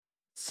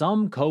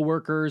Some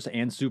coworkers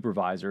and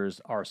supervisors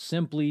are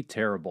simply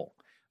terrible.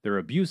 They're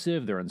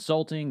abusive, they're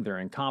insulting, they're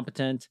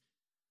incompetent.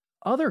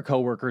 Other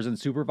coworkers and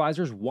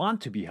supervisors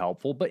want to be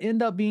helpful, but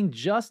end up being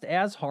just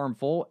as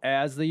harmful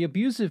as the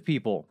abusive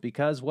people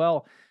because,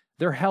 well,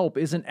 their help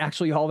isn't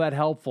actually all that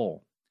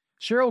helpful.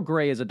 Cheryl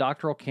Gray is a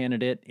doctoral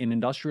candidate in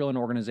industrial and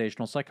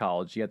organizational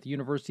psychology at the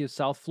University of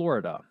South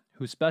Florida,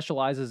 who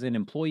specializes in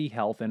employee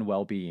health and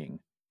well-being.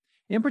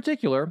 In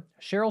particular,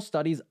 Cheryl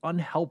studies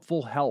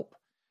unhelpful help,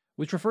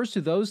 which refers to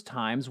those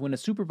times when a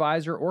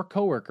supervisor or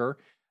coworker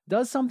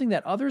does something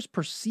that others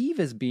perceive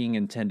as being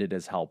intended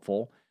as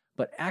helpful,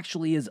 but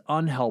actually is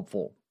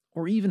unhelpful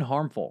or even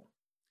harmful.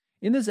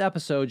 In this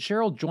episode,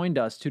 Cheryl joined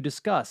us to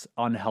discuss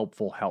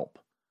unhelpful help,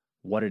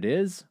 what it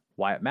is,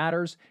 why it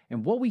matters,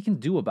 and what we can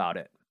do about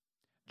it.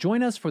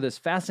 Join us for this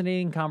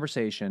fascinating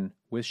conversation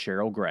with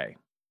Cheryl Gray.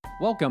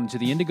 Welcome to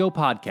the Indigo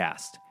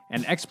Podcast,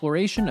 an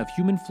exploration of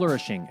human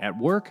flourishing at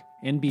work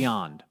and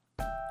beyond.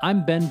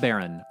 I'm Ben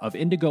Barron of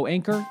Indigo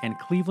Anchor and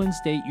Cleveland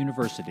State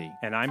University.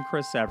 And I'm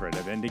Chris Everett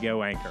of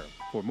Indigo Anchor.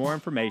 For more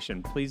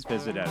information, please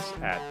visit us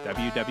at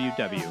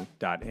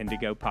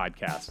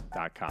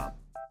www.indigopodcast.com.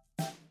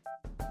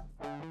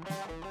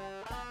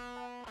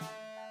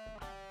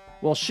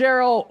 Well,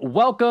 Cheryl,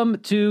 welcome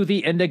to the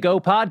Indigo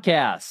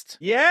Podcast.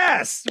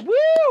 Yes!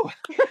 Woo!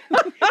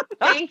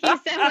 Thank you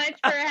so much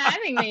for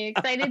having me.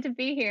 Excited to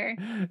be here.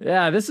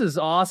 Yeah, this is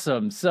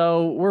awesome.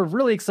 So we're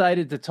really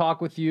excited to talk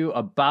with you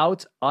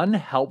about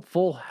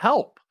unhelpful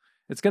help.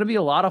 It's going to be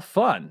a lot of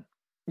fun.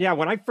 Yeah,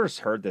 when I first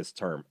heard this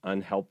term,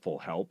 unhelpful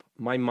help,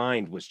 my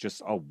mind was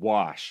just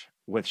awash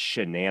with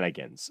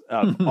shenanigans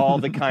of all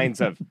the kinds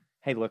of,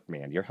 hey, look,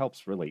 man, your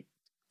help's really,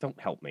 don't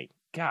help me.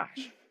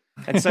 Gosh.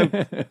 And so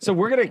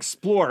we're going to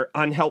explore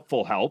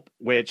unhelpful help,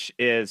 which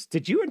is,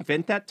 did you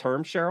invent that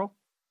term, Cheryl?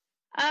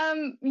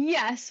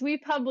 Yes, we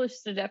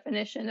published a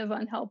definition of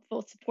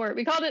unhelpful support.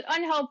 We called it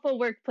unhelpful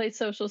workplace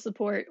social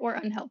support or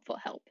unhelpful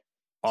help.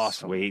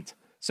 Awesome. Sweet.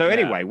 So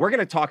anyway, we're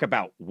going to talk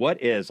about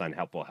what is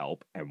unhelpful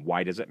help and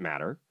why does it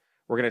matter.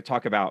 We're going to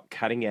talk about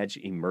cutting edge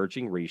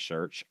emerging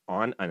research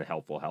on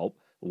unhelpful help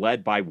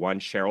led by one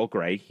Cheryl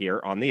Gray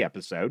here on the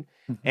episode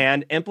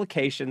and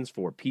implications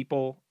for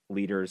people,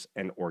 leaders,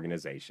 and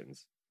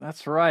organizations.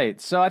 That's right.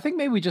 So I think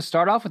maybe we just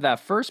start off with that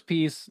first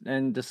piece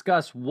and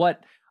discuss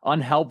what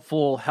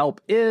unhelpful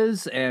help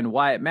is and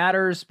why it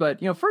matters. But,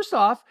 first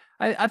off,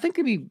 I think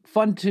it'd be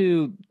fun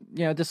to,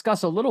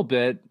 discuss a little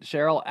bit,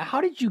 Cheryl,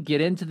 how did you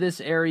get into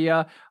this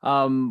area?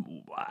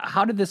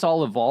 How did this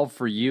all evolve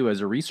for you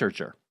as a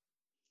researcher?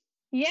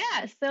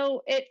 Yeah,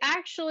 so it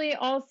actually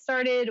all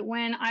started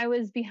when I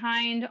was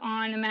behind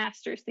on a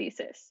master's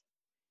thesis.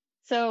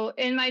 So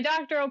in my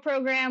doctoral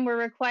program, we're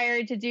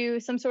required to do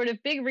some sort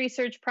of big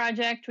research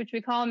project, which we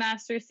call a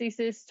master's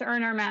thesis, to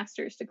earn our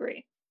master's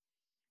degree.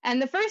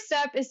 And the first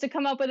step is to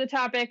come up with a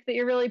topic that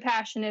you're really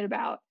passionate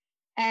about.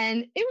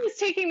 And it was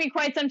taking me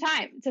quite some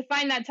time to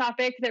find that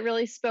topic that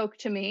really spoke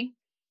to me.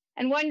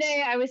 And one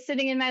day I was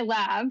sitting in my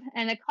lab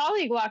and a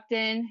colleague walked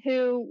in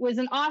who was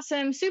an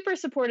awesome, super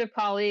supportive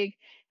colleague.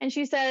 And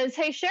she says,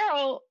 "Hey,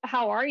 Cheryl,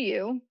 how are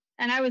you?"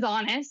 And I was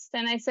honest.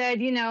 And I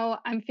said,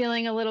 I'm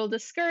feeling a little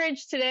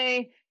discouraged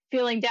today,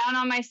 feeling down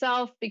on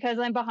myself because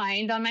I'm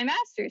behind on my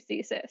master's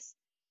thesis.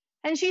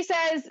 And she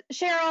says,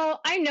 "Cheryl,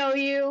 I know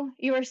you.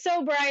 You are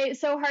so bright,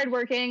 so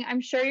hardworking. I'm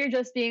sure you're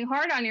just being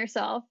hard on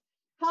yourself.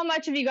 How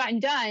much have you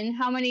gotten done?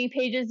 How many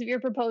pages of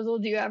your proposal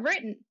do you have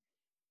written?"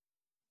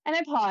 And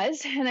I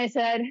paused and I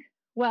said,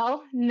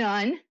 "Well,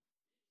 none."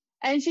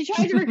 And she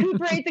tried to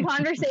recuperate the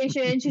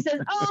conversation. She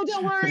says, "Oh,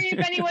 don't worry.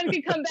 If anyone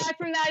could come back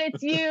from that,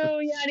 it's you,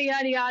 yada,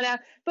 yada, yada."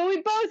 But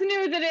we both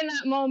knew that in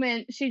that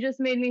moment, she just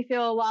made me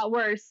feel a lot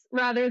worse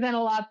rather than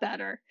a lot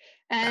better.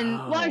 And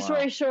long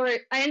story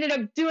short, I ended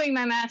up doing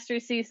my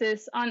master's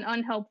thesis on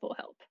unhelpful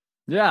help.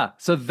 Yeah,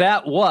 so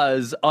that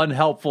was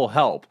unhelpful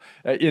help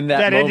in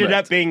that moment. Ended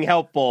up being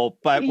helpful,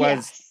 but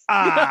was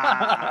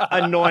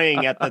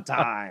annoying at the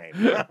time.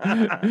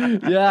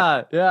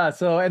 Yeah.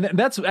 So, and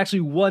that's actually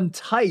one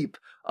type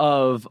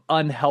of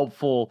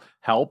unhelpful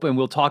help, and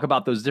we'll talk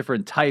about those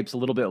different types a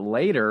little bit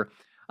later.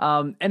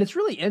 And it's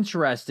really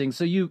interesting.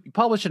 So you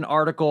published an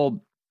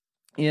article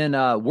in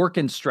Work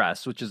and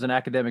Stress, which is an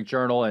academic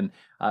journal, and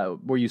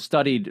where you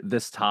studied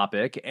this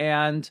topic.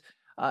 And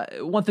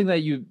one thing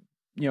that you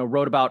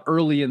wrote about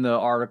early in the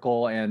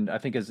article, and I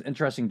think is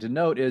interesting to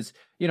note is,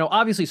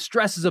 obviously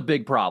stress is a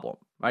big problem.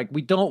 Right?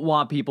 We don't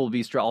want people to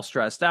be all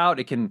stressed out.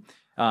 It can,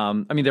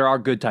 there are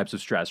good types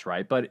of stress,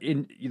 right? But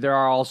there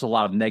are also a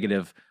lot of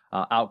negative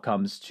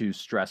outcomes to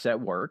stress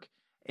at work.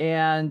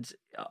 And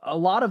a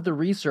lot of the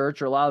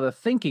research or a lot of the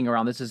thinking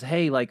around this is,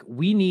 hey,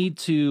 we need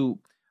to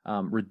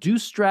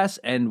reduce stress.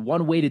 And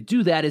one way to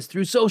do that is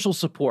through social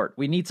support.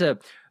 We need to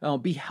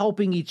be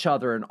helping each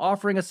other and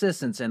offering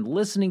assistance and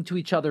listening to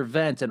each other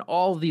vent and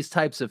all of these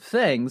types of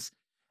things.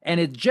 And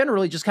it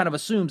generally just kind of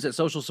assumes that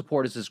social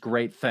support is this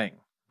great thing,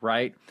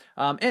 right?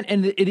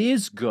 And it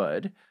is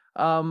good,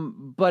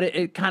 but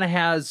it kind of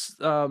has,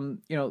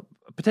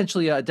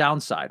 potentially a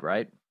downside,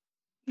 right?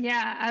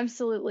 Yeah,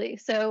 absolutely.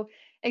 So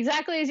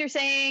exactly as you're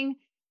saying,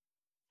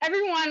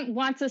 everyone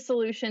wants a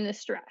solution to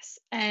stress,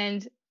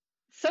 and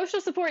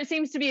social support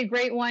seems to be a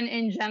great one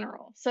in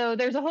general. So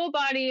there's a whole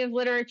body of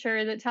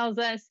literature that tells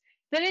us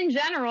that in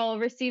general,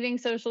 receiving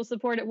social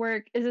support at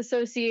work is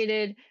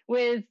associated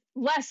with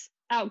less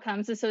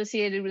outcomes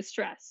associated with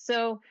stress.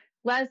 So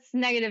less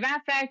negative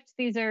affect.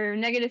 These are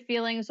negative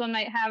feelings one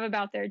might have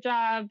about their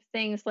job,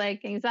 things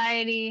like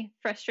anxiety,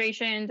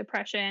 frustration,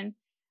 depression.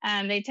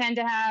 They tend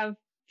to have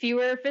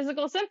fewer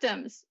physical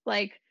symptoms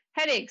like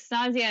headaches,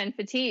 nausea, and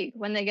fatigue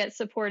when they get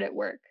support at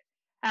work.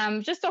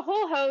 Just a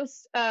whole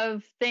host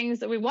of things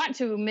that we want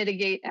to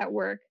mitigate at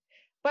work.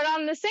 But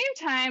on the same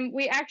time,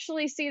 we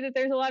actually see that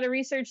there's a lot of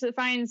research that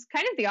finds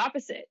kind of the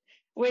opposite,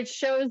 which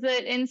shows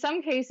that in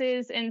some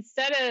cases,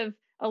 instead of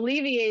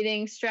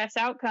alleviating stress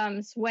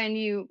outcomes when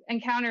you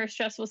encounter a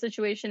stressful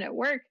situation at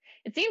work,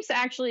 it seems to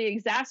actually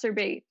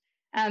exacerbate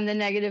the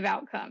negative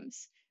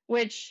outcomes,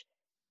 which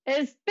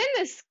has been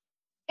this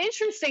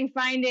interesting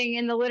finding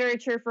in the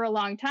literature for a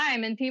long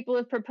time, and people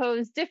have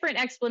proposed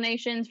different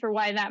explanations for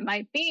why that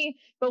might be.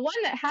 But one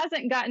that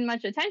hasn't gotten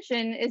much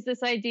attention is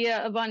this idea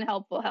of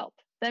unhelpful help,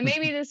 that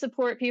maybe the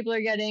support people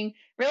are getting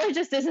really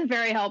just isn't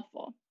very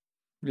helpful.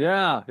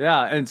 Yeah,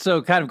 yeah. And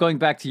so kind of going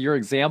back to your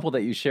example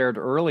that you shared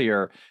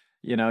earlier,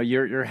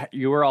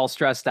 you were all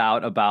stressed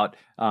out about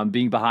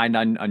being behind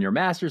on your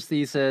master's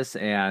thesis,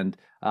 and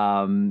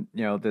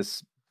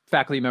this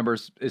faculty member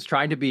is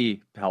trying to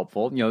be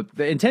helpful.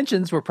 The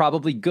intentions were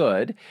probably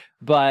good,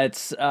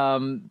 but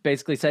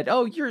basically said,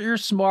 "Oh, you're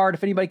smart.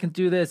 If anybody can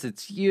do this,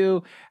 it's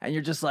you." And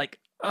you're just like,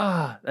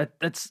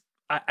 that's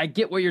I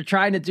get what you're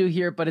trying to do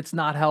here, but it's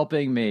not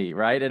helping me,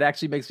 right? It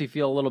actually makes me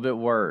feel a little bit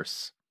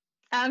worse.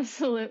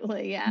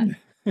 Absolutely, yeah.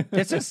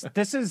 This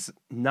is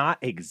not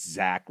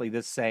exactly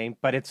the same,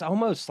 but it's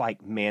almost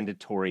like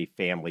mandatory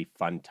family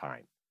fun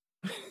time.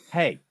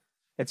 Hey,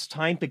 it's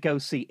time to go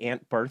see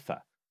Aunt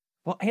Bertha.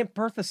 Well, Aunt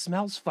Bertha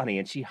smells funny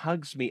and she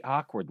hugs me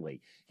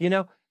awkwardly,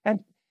 but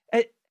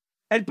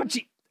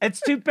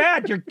it's too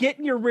bad. You're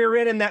getting your rear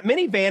end in that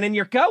minivan and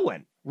you're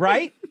going,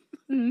 right?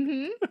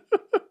 Mm-hmm.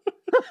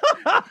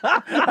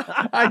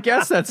 I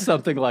guess that's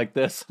something like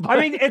this. I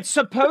mean, it's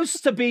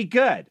supposed to be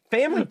good.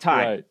 Family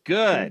time, right.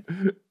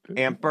 Good.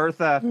 Aunt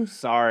Bertha,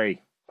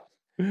 sorry.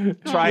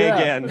 Try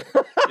again.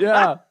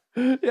 Yeah.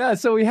 Yeah.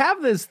 So we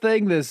have this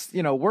thing,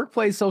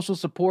 workplace social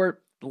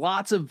support,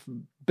 lots of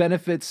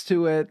benefits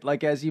to it.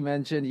 Like, as you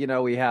mentioned,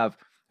 we have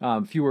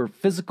fewer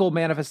physical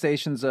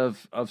manifestations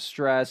of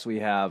stress. We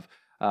have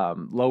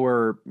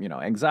lower,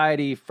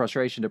 anxiety,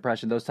 frustration,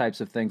 depression, those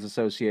types of things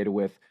associated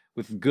with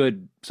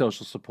good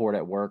social support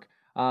at work.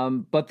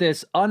 But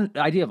this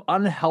idea of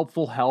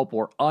unhelpful help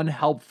or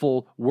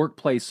unhelpful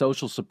workplace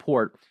social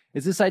support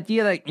is this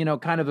idea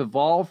that, kind of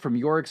evolved from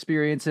your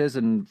experiences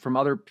and from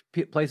other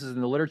places in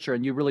the literature,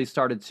 and you really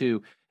started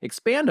to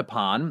expand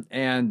upon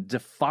and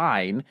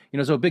define.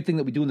 So a big thing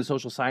that we do in the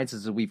social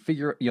sciences is we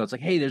figure, it's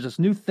like, hey, there's this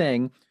new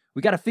thing.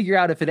 We got to figure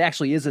out if it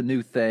actually is a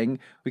new thing.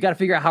 We got to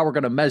figure out how we're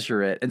going to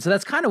measure it. And so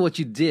that's kind of what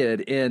you did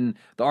in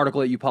the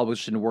article that you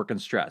published in Work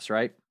and Stress,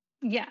 right?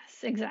 Yes,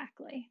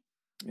 exactly.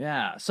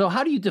 Yeah. So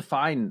how do you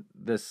define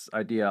this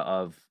idea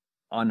of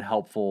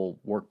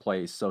unhelpful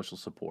workplace social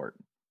support?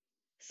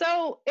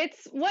 So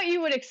it's what you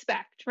would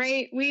expect,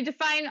 right? We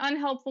define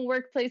unhelpful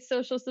workplace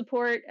social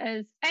support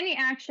as any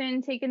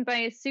action taken by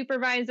a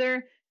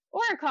supervisor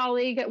or a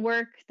colleague at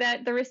work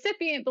that the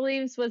recipient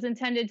believes was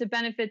intended to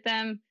benefit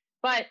them,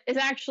 but is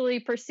actually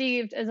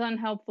perceived as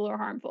unhelpful or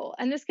harmful.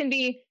 And this can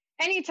be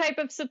any type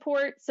of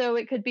support. So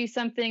it could be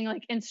something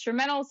like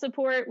instrumental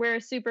support, where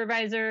a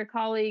supervisor or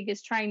colleague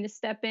is trying to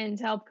step in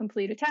to help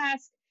complete a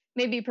task,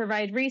 maybe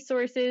provide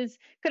resources.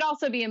 Could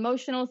also be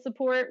emotional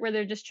support, where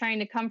they're just trying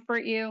to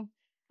comfort you.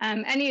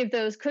 Any of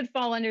those could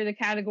fall under the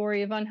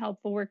category of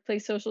unhelpful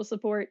workplace social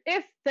support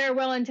if they're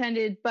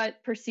well-intended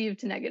but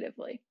perceived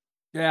negatively.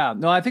 Yeah,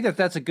 no, I think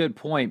that's a good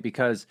point,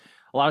 because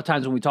a lot of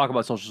times when we talk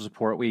about social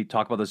support, we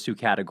talk about those two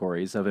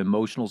categories of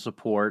emotional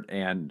support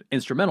and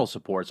instrumental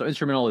support. So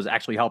instrumental is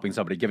actually helping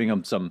somebody, giving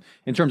them some,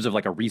 in terms of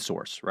like a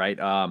resource, right?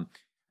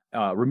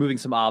 Removing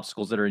some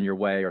obstacles that are in your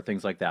way or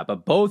things like that.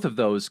 But both of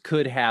those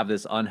could have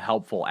this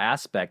unhelpful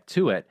aspect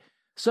to it.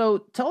 So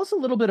tell us a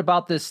little bit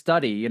about this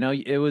study.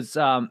 It was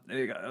a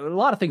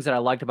lot of things that I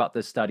liked about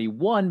this study.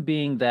 One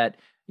being that,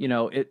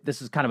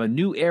 this is kind of a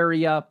new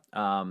area.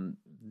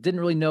 Didn't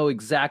really know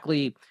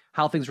exactly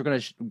how things were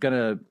going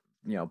to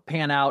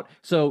pan out.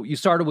 So you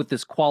started with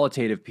this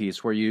qualitative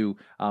piece where you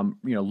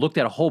looked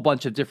at a whole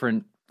bunch of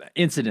different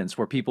incidents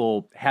where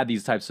people had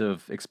these types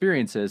of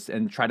experiences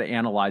and try to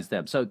analyze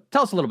them. So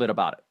tell us a little bit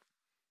about it.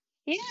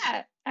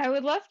 Yeah, I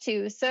would love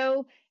to.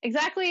 So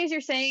exactly as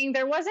you're saying,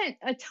 there wasn't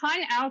a ton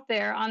out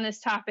there on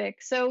this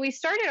topic. So we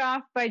started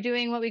off by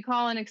doing what we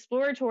call an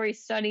exploratory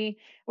study,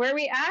 where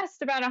we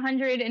asked about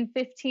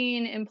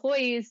 115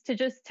 employees to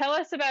just tell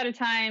us about a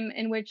time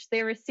in which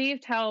they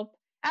received help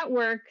at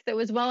work that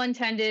was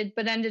well-intended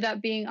but ended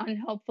up being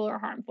unhelpful or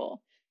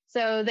harmful.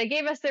 So they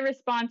gave us their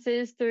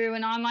responses through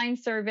an online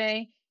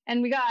survey,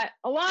 and we got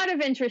a lot of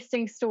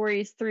interesting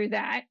stories through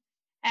that.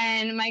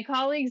 And my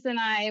colleagues and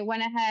I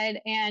went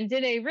ahead and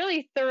did a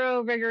really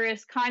thorough,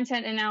 rigorous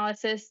content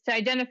analysis to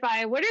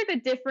identify what are the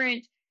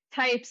different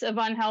types of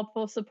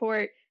unhelpful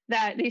support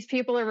that these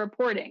people are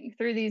reporting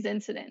through these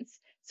incidents.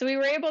 So we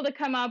were able to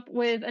come up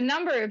with a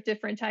number of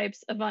different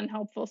types of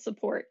unhelpful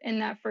support in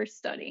that first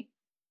study.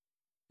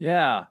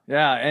 Yeah,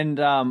 yeah, and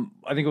I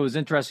think what was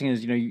interesting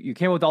is you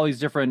came up with all these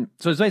different.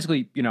 So it's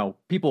basically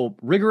people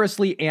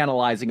rigorously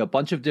analyzing a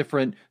bunch of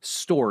different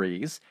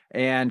stories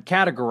and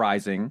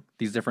categorizing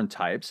these different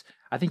types.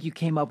 I think you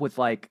came up with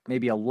like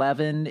maybe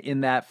 11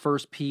 in that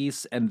first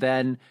piece, and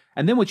then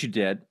what you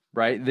did,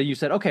 right? Then you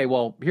said, okay,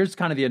 well, here's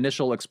kind of the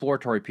initial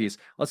exploratory piece.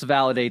 Let's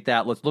validate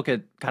that. Let's look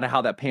at kind of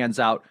how that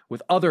pans out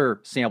with other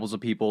samples of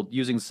people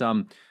using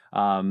some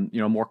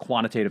more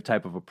quantitative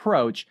type of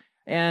approach.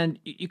 And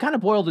you kind of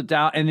boiled it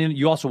down, and then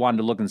you also wanted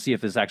to look and see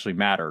if this actually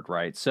mattered,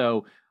 right?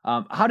 So,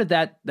 how did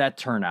that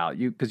turn out?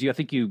 Because I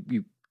think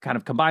you kind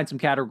of combined some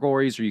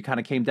categories, or you kind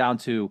of came down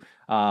to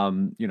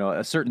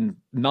a certain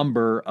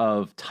number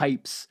of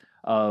types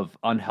of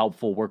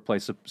unhelpful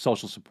workplace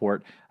social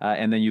support,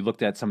 and then you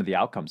looked at some of the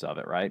outcomes of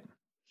it, right?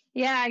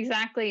 Yeah,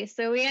 exactly.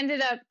 So we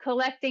ended up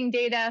collecting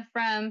data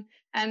from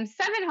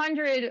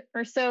 700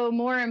 or so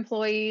more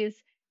employees.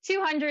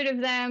 200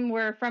 of them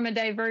were from a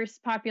diverse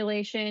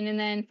population, and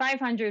then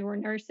 500 were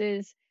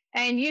nurses.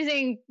 And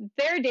using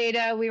their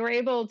data, we were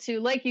able to,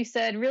 like you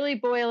said, really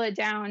boil it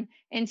down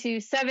into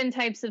 7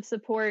 types of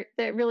support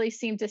that really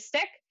seemed to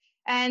stick.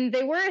 And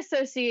they were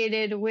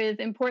associated with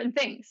important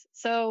things.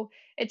 So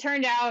it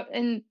turned out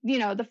in,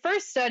 the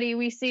first study,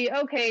 we see,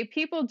 okay,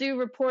 people do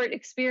report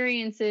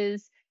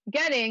experiences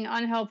getting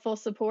unhelpful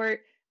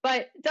support,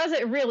 but does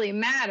it really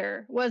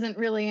matter? Wasn't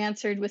really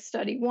answered with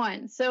study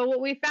 1. So what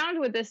we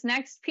found with this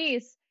next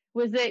piece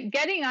was that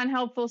getting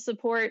unhelpful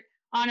support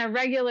on a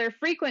regular,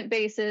 frequent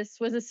basis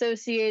was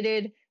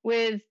associated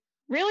with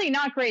really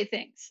not great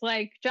things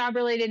like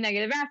job-related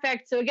negative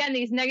affect. So again,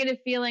 these negative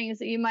feelings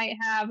that you might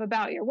have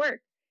about your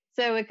work.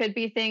 So it could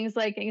be things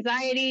like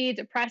anxiety,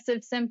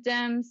 depressive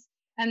symptoms,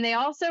 and they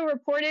also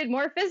reported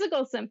more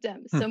physical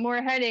symptoms, so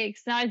more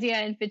headaches, nausea,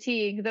 and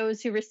fatigue,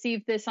 those who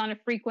received this on a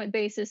frequent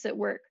basis at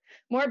work.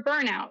 More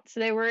burnout, so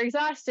they were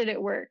exhausted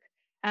at work.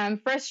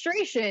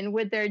 Frustration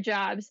with their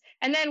jobs.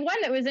 And then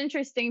one that was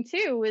interesting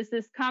too was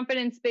this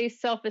competence-based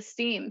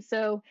self-esteem.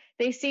 So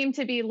they seem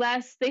to be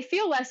they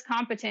feel less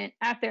competent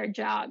at their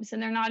jobs,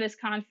 and they're not as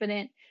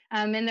confident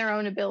in their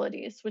own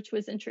abilities, which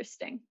was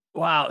interesting.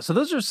 Wow. So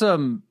those are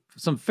some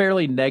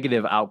fairly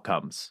negative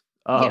outcomes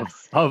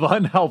Yes. of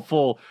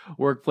unhelpful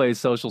workplace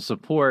social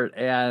support.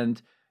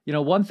 And,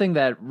 one thing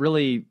that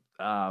really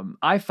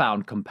I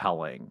found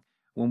compelling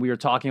when we were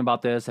talking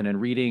about this and in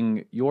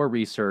reading your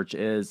research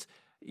is,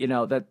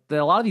 that a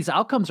lot of these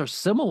outcomes are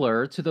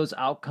similar to those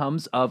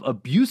outcomes of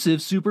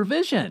abusive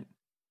supervision.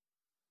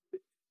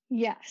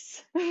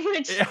 Yes.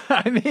 Which...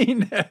 I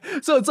mean,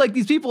 so it's like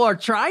these people are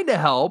trying to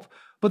help,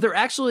 but they're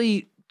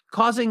actually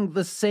causing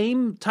the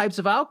same types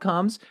of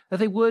outcomes that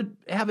they would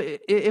have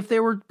if they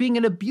were being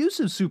an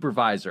abusive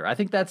supervisor. I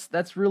think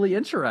that's really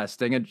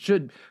interesting, and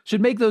should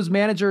make those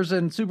managers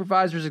and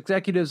supervisors,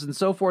 executives, and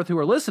so forth who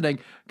are listening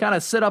kind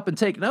of sit up and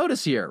take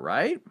notice here,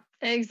 right?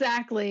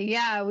 Exactly.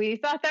 Yeah, we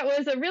thought that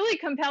was a really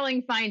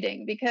compelling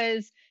finding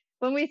because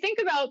when we think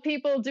about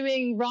people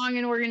doing wrong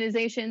in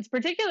organizations,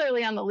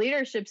 particularly on the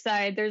leadership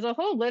side, there's a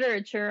whole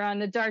literature on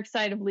the dark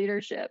side of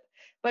leadership.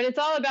 But it's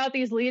all about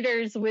these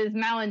leaders with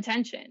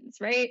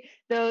malintentions, right?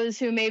 Those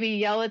who maybe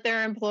yell at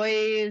their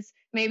employees,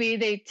 maybe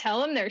they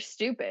tell them they're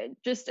stupid,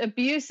 just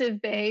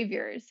abusive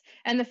behaviors.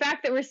 And the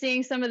fact that we're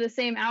seeing some of the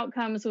same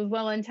outcomes with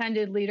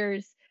well-intended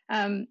leaders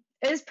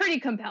is pretty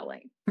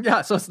compelling.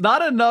 Yeah, so it's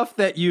not enough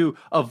that you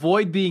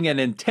avoid being an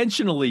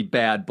intentionally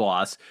bad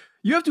boss.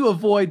 You have to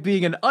avoid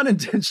being an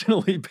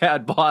unintentionally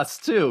bad boss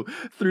too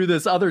through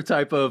this other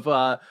type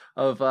of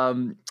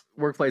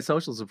workplace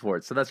social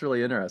support. So that's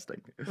really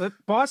interesting. But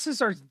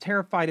bosses are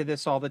terrified of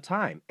this all the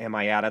time. Am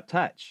I out of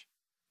touch?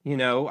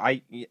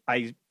 I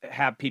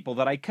have people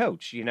that I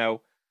coach,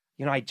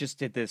 I just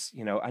did this,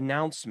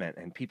 announcement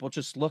and people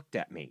just looked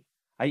at me.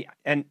 I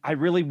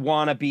really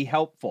want to be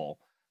helpful.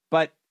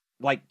 But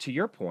like to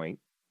your point,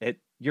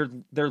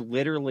 they're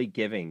literally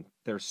giving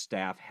their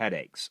staff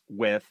headaches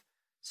with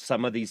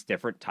some of these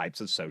different types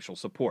of social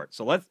support.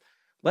 So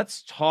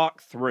let's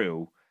talk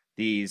through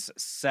these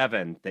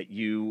 7 that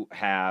you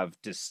have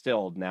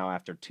distilled now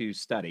after 2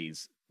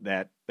 studies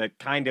that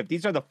kind of,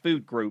 these are the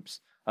food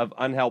groups of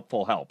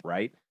unhelpful help,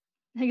 right?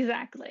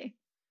 Exactly.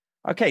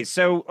 Okay,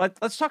 so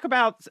let's talk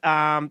about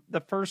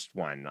the first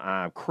one,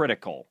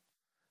 critical.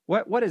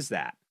 What is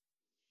that?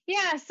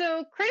 Yeah,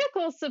 so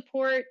critical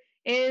support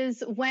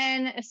is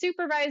when a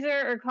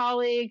supervisor or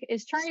colleague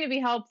is trying to be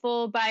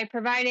helpful by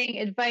providing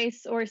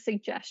advice or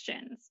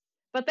suggestions,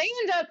 but they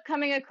end up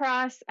coming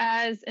across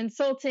as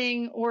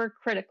insulting or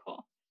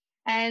critical.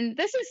 And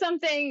this is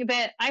something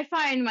that I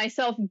find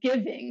myself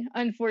giving,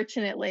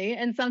 unfortunately,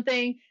 and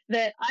something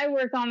that I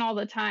work on all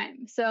the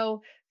time.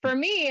 So for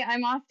me,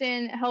 I'm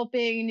often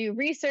helping new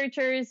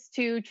researchers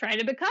to try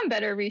to become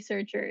better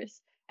researchers.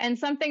 And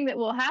something that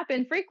will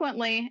happen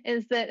frequently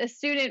is that a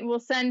student will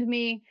send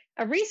me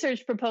a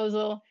research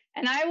proposal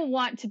and I will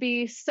want to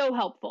be so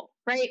helpful,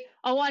 right?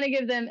 I'll want to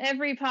give them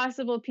every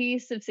possible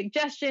piece of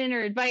suggestion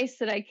or advice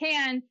that I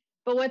can.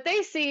 But what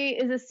they see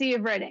is a sea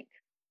of red ink,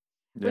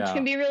 which can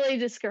Yeah. be really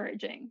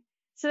discouraging.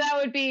 So that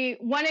would be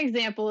one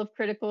example of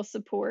critical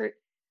support.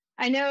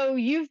 I know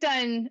you've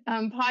done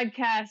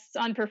podcasts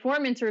on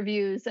performance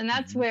reviews, and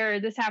that's Mhm. where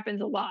this happens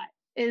a lot,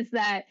 is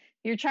that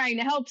you're trying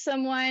to help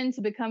someone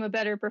to become a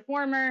better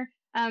performer,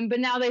 but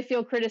now they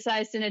feel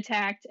criticized and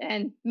attacked,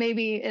 and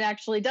maybe it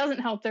actually doesn't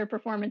help their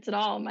performance at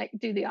all, might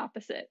do the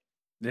opposite.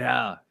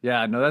 Yeah.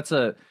 Yeah. No, that's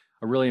a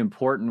really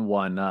important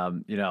one.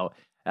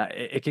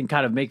 It can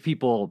kind of make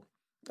people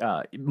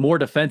more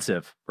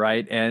defensive,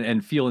 right?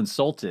 And feel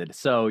insulted.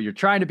 So you're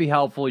trying to be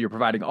helpful. You're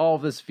providing all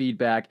of this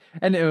feedback.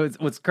 And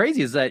what's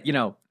crazy is that,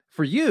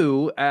 for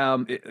you,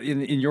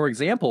 in your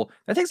example,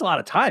 that takes a lot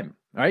of time,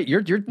 right?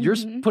 You're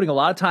Hmm. putting a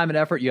lot of time and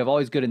effort. You have all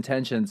these good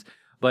intentions,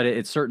 but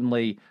it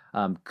certainly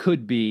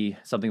could be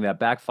something that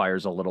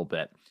backfires a little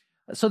bit.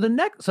 So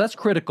that's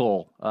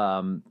critical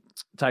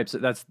types.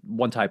 That's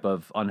one type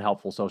of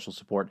unhelpful social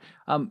support.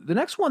 The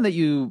next one that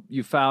you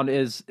found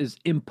is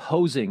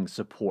imposing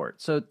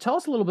support. So tell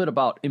us a little bit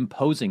about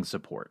imposing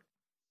support.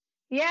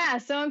 Yeah,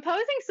 so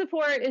imposing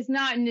support is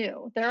not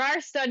new. There are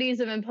studies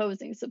of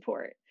imposing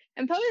support.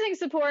 Imposing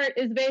support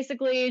is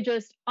basically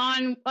just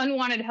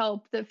unwanted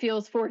help that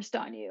feels forced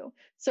on you.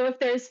 So if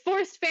there's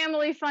forced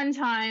family fun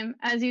time,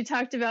 as you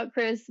talked about,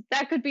 Chris,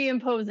 that could be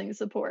imposing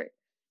support.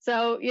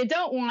 So you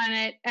don't want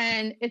it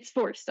and it's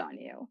forced on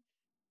you.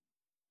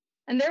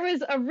 And there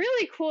was a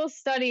really cool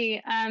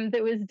study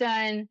that was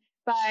done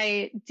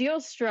by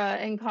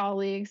Dielstra and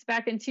colleagues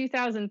back in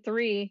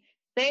 2003.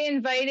 They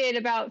invited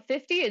about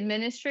 50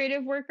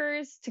 administrative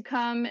workers to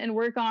come and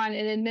work on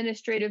an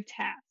administrative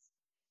task.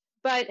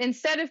 But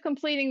instead of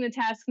completing the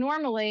task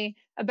normally,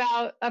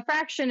 about a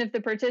fraction of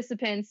the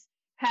participants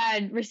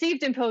had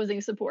received imposing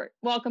support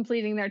while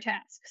completing their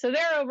task. So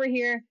they're over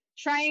here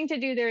trying to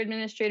do their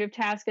administrative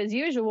task as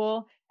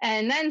usual.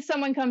 And then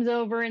someone comes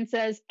over and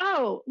says,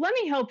 "Oh, let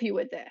me help you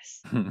with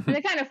this." And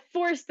they kind of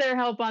force their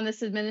help on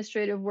this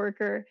administrative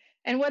worker.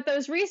 And what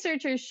those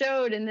researchers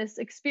showed in this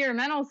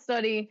experimental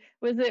study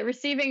was that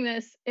receiving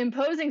this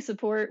imposing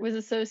support was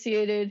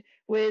associated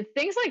with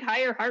things like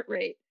higher heart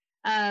rate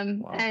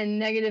Wow. and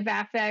negative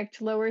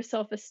affect, lower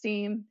self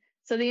esteem.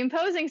 So the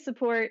imposing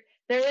support,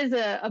 there is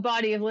a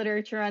body of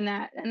literature on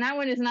that, and that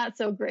one is not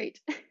so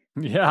great.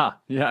 Yeah.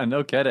 Yeah.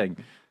 No kidding.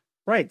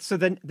 Right. So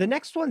then the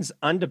next one's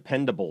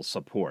undependable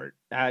support.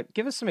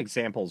 Give us some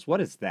examples. What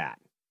is that?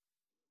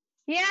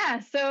 Yeah,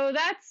 so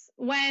that's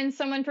when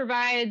someone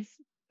provides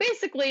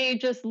basically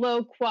just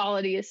low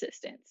quality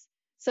assistance.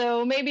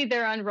 So maybe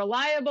they're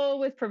unreliable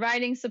with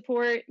providing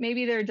support,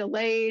 maybe they're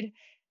delayed.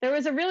 There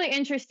was a really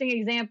interesting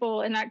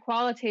example in that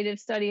qualitative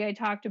study I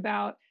talked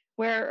about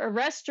where a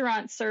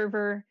restaurant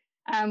server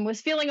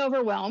was feeling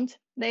overwhelmed.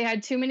 They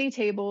had too many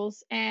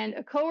tables, and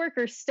a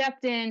coworker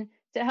stepped in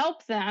to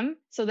help them.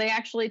 So they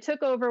actually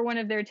took over one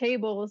of their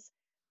tables,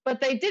 but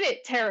they did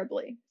it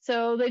terribly.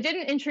 So they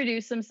didn't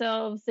introduce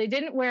themselves. They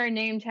didn't wear a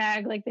name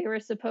tag like they were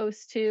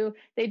supposed to.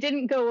 They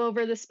didn't go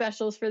over the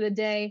specials for the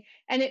day.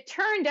 And it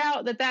turned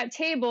out that that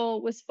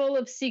table was full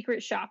of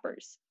secret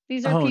shoppers.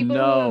 These are Oh people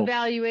who no.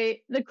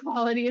 evaluate the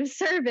quality of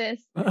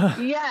service.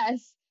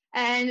 Yes.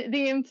 And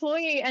the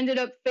employee ended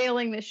up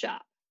failing the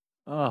shop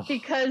Oh.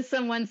 because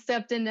someone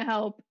stepped in to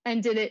help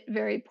and did it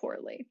very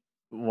poorly.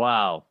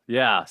 Wow.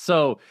 Yeah.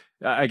 So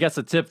I guess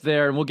a tip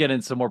there, and we'll get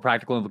into some more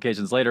practical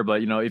implications later.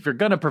 But if you're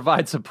going to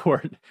provide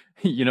support,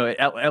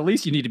 at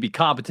least you need to be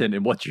competent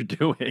in what you're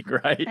doing,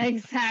 right?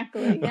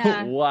 Exactly.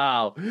 Yeah.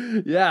 Wow.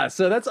 Yeah.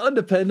 So that's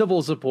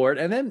undependable support,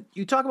 and then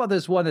you talk about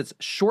this one that's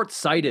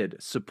short-sighted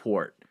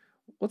support.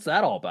 What's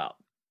that all about?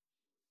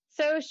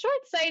 So, short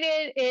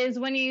sighted is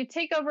when you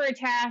take over a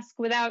task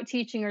without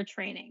teaching or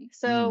training. Mm,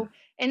 So,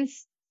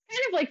 it's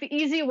kind of like the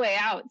easy way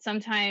out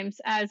sometimes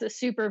as a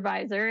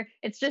supervisor.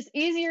 It's just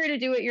easier to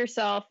do it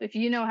yourself if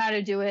you know how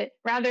to do it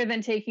rather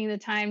than taking the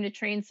time to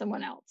train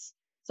someone else.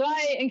 So,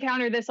 I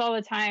encounter this all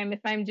the time.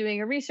 If I'm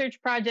doing a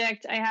research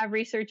project, I have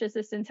research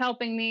assistants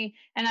helping me,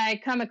 and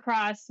I come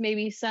across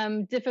maybe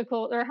some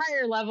difficult or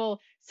higher level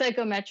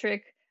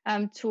psychometric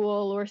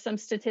tool or some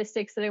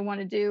statistics that I want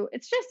to do.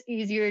 It's just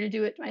easier to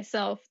do it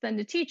myself than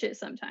to teach it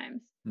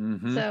sometimes.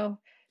 hmm So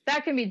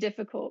that can be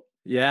difficult.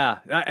 Yeah,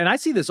 and I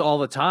see this all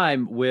the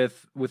time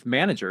with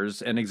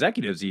managers and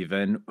executives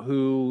even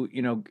who,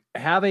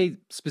 have a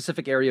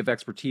specific area of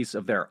expertise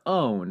of their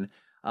own,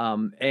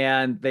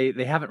 and they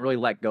haven't really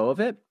let go of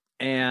it,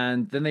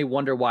 and then they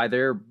wonder why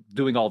they're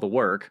doing all the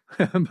work,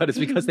 but it's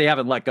because they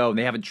haven't let go and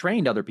they haven't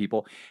trained other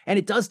people, and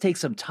it does take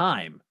some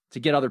time to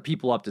get other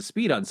people up to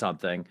speed on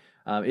something.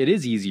 It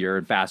is easier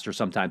and faster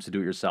sometimes to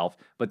do it yourself,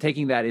 but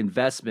taking that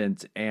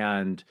investment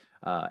and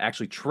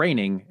actually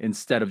training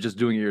instead of just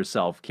doing it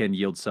yourself can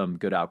yield some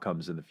good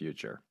outcomes in the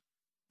future.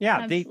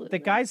 Yeah, the Absolutely.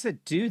 guys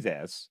that do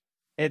this,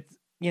 it's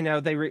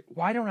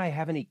why don't I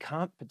have any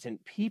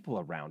competent people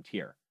around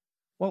here?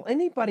 Well,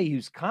 anybody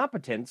who's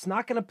competent is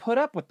not going to put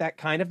up with that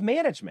kind of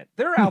management.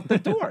 They're out the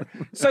door.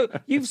 So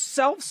you've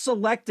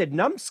self-selected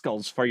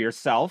numbskulls for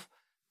yourself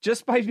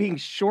just by being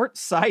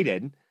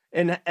short-sighted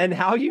and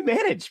how you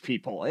manage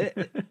people.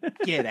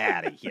 Get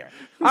out of here.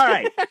 All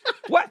right.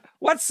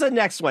 What's the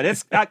next one?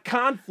 It's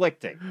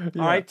conflicting.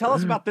 All right. Tell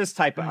us about this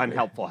type of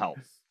unhelpful help.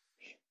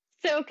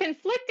 So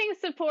conflicting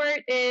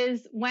support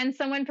is when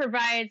someone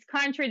provides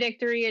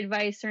contradictory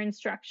advice or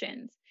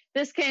instructions.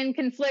 This can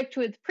conflict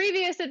with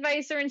previous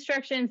advice or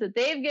instructions that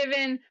they've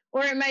given,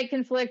 or it might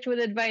conflict with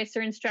advice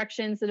or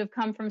instructions that have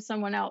come from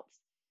someone else.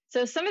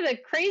 So some of the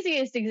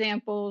craziest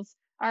examples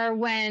are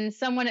when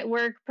someone at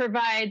work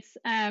provides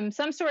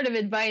some sort of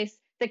advice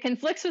that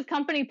conflicts with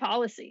company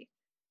policy.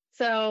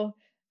 So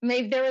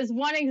maybe there was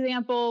one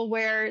example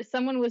where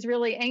someone was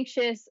really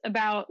anxious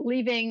about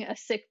leaving a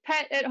sick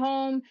pet at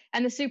home,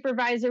 and the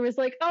supervisor was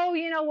like, oh,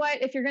 you know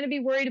what? If you're going to be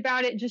worried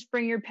about it, just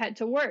bring your pet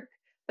to work.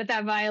 But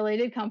that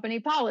violated company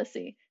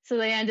policy. So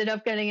they ended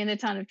up getting in a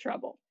ton of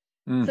trouble.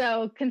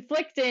 So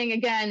conflicting,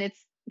 again,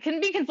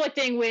 can be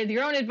conflicting with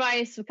your own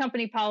advice, with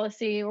company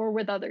policy, or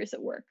with others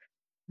at work.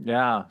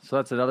 Yeah, so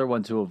that's another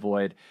one to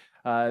avoid.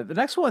 The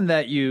next one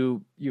that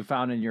you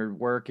found in your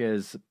work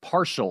is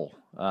partial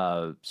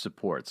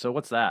support. So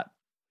what's that?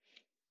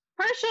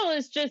 Partial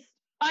is just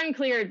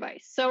unclear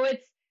advice. So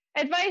it's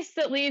advice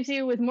that leaves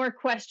you with more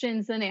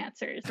questions than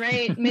answers,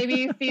 right? Maybe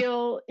you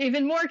feel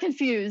even more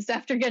confused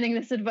after getting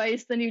this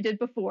advice than you did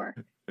before.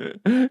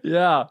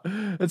 Yeah.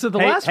 And so the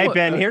last one... Hey,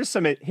 Ben, here's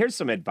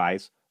some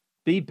advice.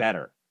 Be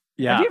better.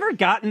 Yeah. Have you ever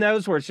gotten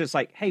those where it's just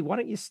like, hey, why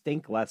don't you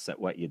stink less at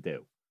what you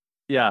do?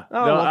 Yeah.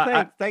 Oh, no,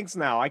 well, thanks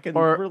now. I can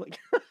really...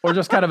 or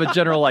just kind of a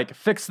general, like,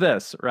 fix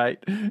this,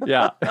 right?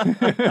 Yeah.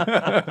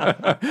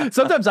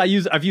 Sometimes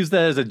I've used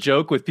that as a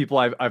joke with people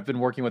I've been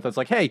working with. It's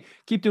like, hey,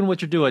 keep doing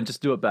what you're doing.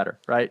 Just do it better,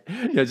 right?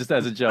 Just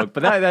as a joke.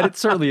 But that it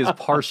certainly is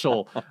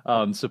partial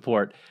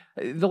support.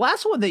 The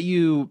last one that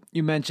you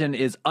mentioned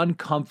is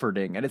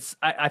uncomforting. And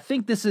I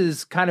think this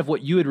is kind of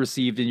what you had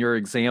received in your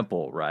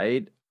example,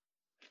 right?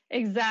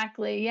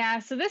 Exactly. Yeah.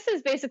 So this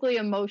is basically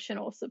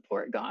emotional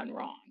support gone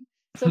wrong.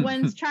 So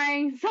someone's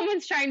trying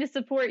to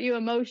support you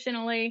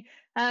emotionally,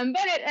 but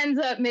it ends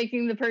up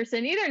making the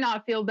person either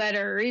not feel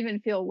better or even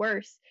feel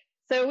worse.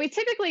 So we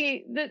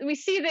typically we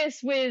see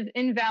this with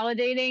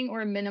invalidating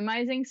or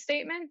minimizing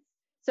statements.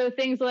 So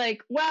things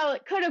like, well,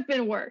 it could have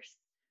been worse,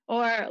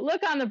 or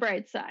look on the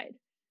bright side.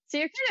 So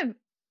you're kind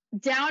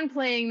of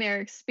downplaying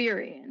their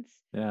experience,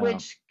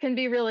 which can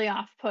be really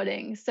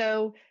off-putting.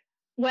 So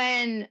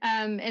when,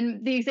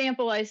 and the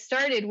example I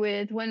started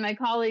with, when my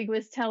colleague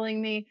was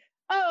telling me,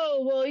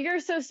 oh, well, you're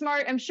so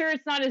smart, I'm sure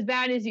it's not as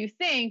bad as you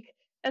think,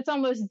 that's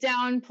almost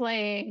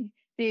downplaying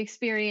the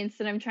experience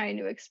that I'm trying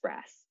to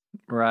express.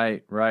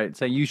 Right.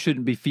 So you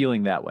shouldn't be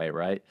feeling that way,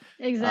 right?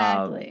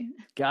 Exactly.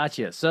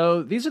 Gotcha.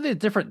 So these are the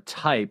different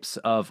types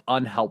of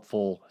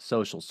unhelpful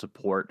social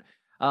support.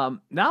 Now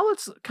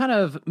let's kind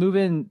of move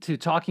into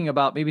talking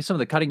about maybe some of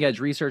the cutting edge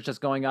research that's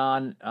going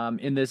on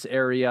in this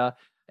area,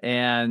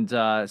 and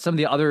some of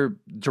the other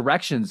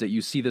directions that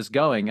you see this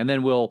going. And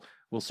then we'll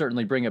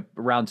certainly bring it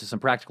around to some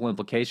practical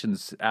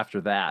implications after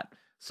that.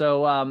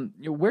 So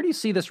where do you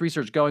see this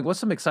research going?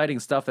 What's some exciting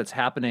stuff that's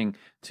happening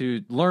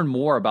to learn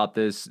more about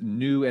this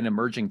new and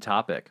emerging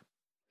topic?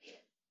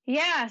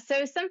 Yeah,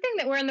 so something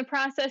that we're in the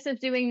process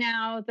of doing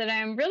now that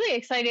I'm really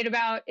excited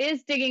about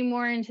is digging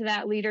more into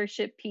that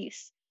leadership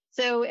piece.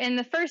 So in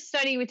the first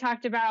study we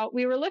talked about,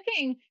 we were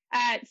looking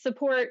at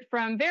support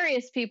from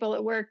various people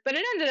at work, but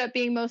it ended up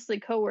being mostly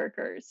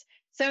coworkers.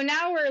 So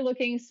now we're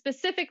looking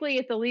specifically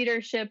at the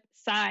leadership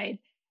side,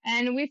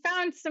 and we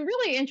found some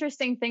really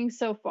interesting things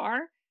so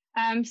far.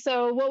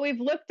 So what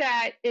we've looked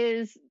at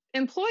is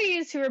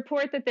employees who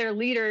report that their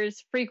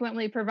leaders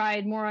frequently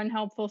provide more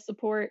unhelpful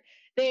support.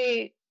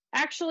 They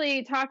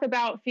actually talk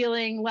about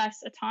feeling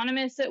less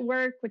autonomous at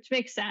work, which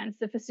makes sense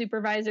if a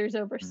supervisor is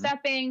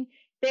overstepping.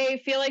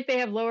 They feel like they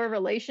have lower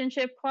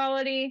relationship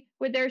quality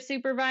with their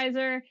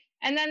supervisor,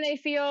 and then they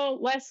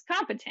feel less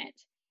competent.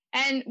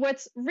 And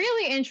what's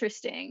really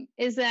interesting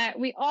is that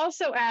we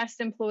also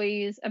asked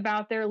employees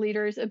about their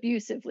leaders'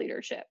 abusive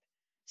leadership.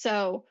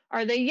 So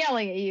are they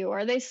yelling at you?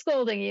 Are they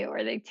scolding you?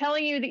 Are they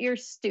telling you that you're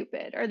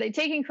stupid? Are they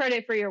taking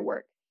credit for your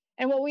work?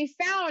 And what we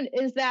found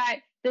is that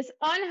this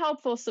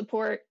unhelpful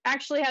support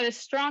actually had a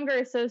stronger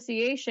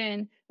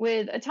association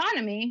with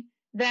autonomy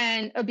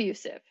than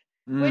abusive,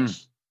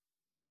 which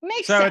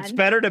makes sense. So it's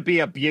better to be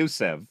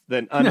abusive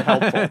than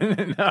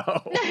unhelpful.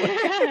 No.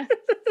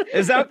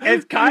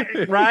 It's kind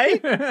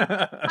right?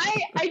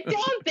 I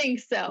don't think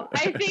so.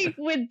 I think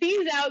with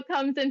these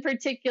outcomes in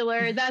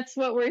particular, that's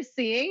what we're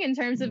seeing in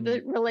terms of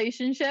the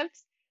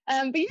relationships.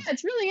 But yeah,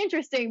 it's really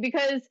interesting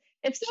because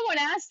if someone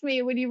asked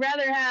me, would you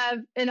rather have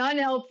an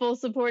unhelpful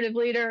supportive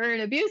leader or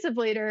an abusive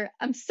leader?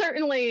 I'm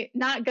certainly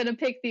not going to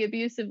pick the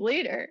abusive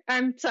leader.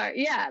 I'm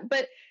sorry. Yeah.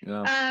 But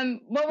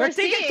what we're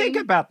seeing. Think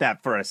about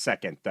that for a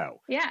second,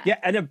 though. Yeah. Yeah.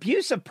 An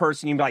abusive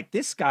person, you'd be like,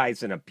 this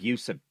guy's an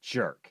abusive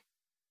jerk.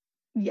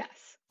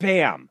 Yes.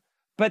 Bam.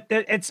 but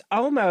it's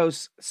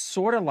almost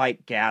sort of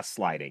like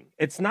gaslighting.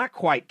 It's not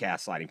quite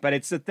gaslighting, but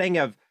it's the thing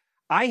of,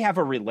 I have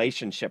a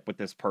relationship with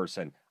this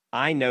person.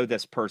 I know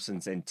this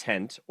person's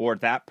intent or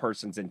that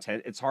person's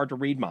intent. It's hard to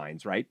read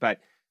minds, right? But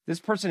this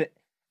person,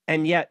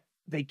 and yet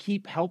they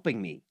keep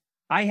helping me.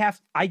 I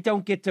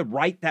don't get to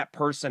write that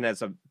person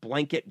as a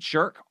blanket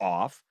jerk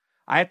off.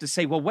 I have to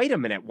say, well, wait a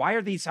minute. Why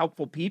are these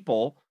helpful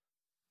people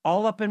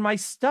all up in my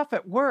stuff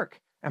at work?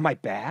 Am I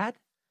bad?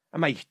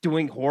 Am I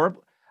doing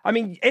horrible? I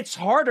mean, it's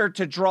harder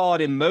to draw an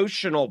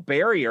emotional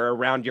barrier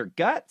around your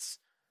guts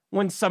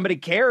when somebody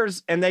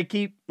cares and they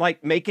keep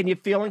like making you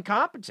feel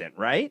incompetent,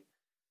 right?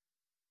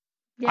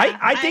 Yeah,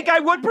 I think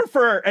I would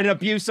prefer an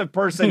abusive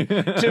person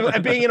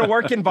to being in a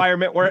work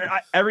environment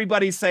where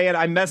everybody's saying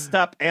I messed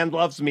up and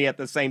loves me at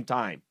the same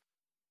time.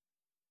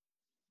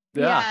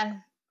 Yeah.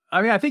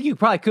 I mean, I think you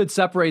probably could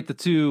separate the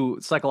two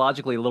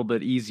psychologically a little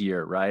bit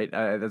easier, right?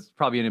 That's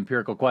probably an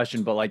empirical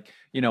question, but like,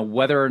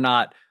 whether or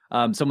not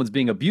someone's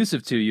being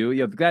abusive to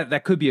you,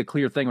 that could be a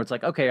clear thing where it's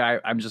like, okay,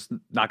 I'm just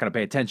not going to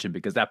pay attention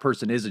because that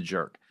person is a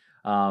jerk.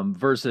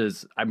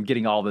 Versus I'm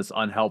getting all this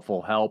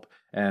unhelpful help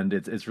and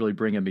it's really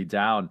bringing me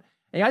down.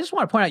 And I just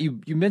want to point out,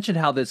 you mentioned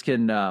how this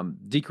can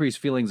decrease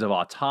feelings of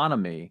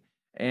autonomy.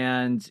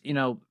 And,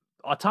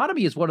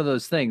 autonomy is one of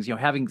those things,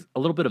 having a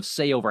little bit of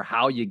say over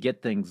how you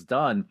get things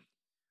done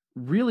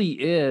really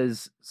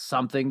is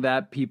something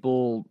that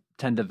people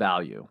tend to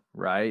value,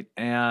 right?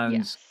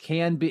 And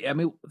can be, I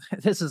mean,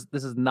 this is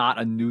not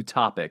a new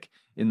topic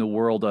in the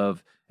world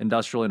of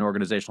industrial and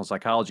organizational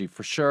psychology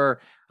for sure.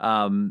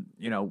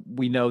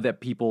 We know that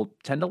people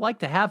tend to like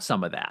to have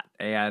some of that.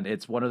 And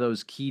it's one of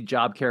those key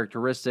job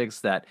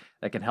characteristics that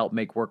can help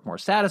make work more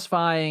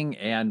satisfying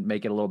and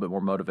make it a little bit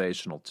more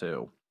motivational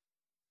too.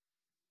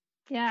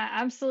 Yeah,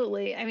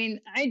 absolutely. I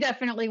mean, I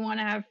definitely want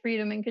to have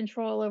freedom and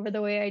control over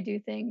the way I do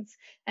things.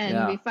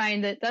 And we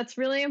find that that's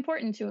really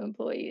important to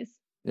employees.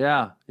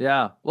 Yeah.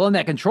 Well, and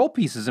that control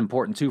piece is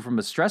important too from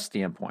a stress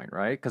standpoint,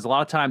 right? Because a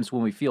lot of times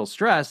when we feel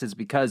stressed, it's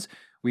because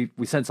we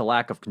sense a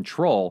lack of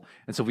control.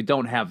 And so if we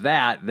don't have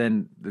that,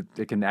 then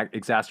it can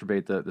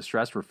exacerbate the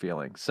stress we're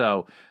feeling.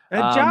 So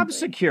job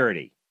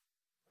security,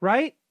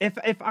 right? If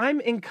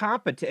I'm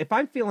incompetent, if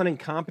I'm feeling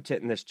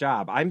incompetent in this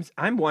job,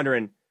 I'm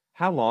wondering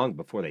how long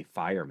before they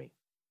fire me.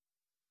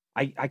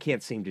 I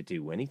can't seem to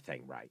do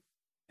anything right.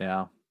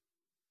 Yeah.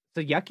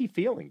 It's a yucky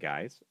feeling,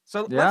 guys.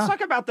 So let's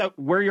talk about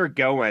where you're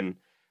going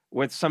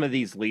with some of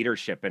these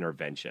leadership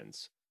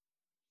interventions.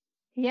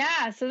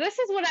 Yeah, so this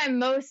is what I'm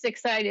most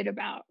excited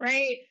about,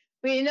 right?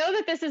 We know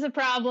that this is a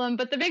problem,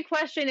 but the big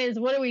question is,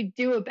 what do we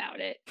do about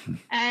it?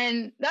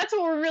 And that's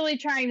what we're really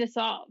trying to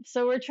solve.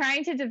 So we're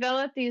trying to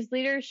develop these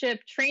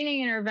leadership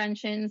training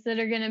interventions that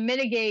are going to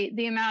mitigate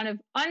the amount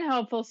of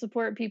unhelpful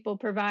support people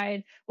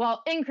provide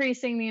while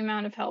increasing the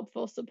amount of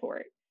helpful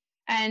support.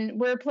 And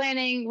we're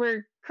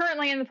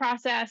currently in the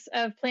process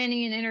of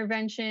planning an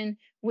intervention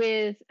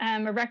with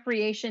a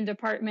recreation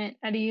department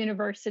at a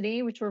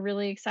university, which we're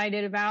really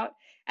excited about.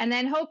 And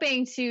then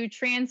hoping to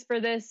transfer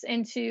this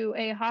into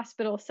a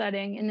hospital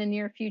setting in the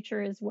near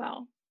future as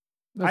well.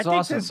 That's I think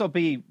awesome. this will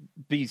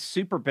be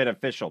super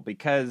beneficial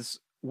because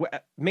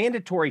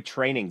mandatory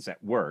trainings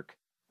at work,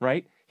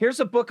 right? Here's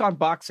a book on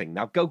boxing.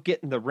 Now go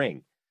get in the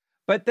ring.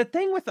 But the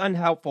thing with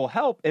unhelpful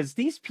help is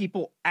these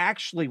people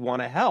actually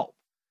want to help.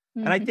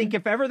 Mm-hmm. And I think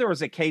if ever there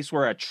was a case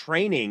where a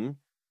training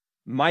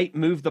might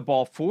move the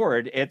ball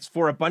forward, it's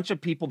for a bunch of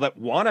people that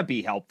want to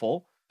be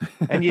helpful.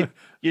 And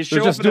you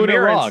show up in the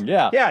mirror. Wrong.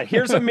 Yeah.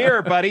 Here's a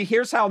mirror, buddy.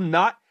 Here's how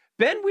not.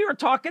 Ben, we were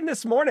talking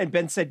this morning.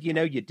 Ben said, you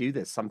do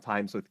this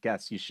sometimes with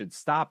guests. You should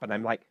stop. And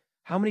I'm like,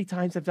 how many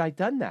times have I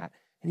done that?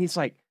 And he's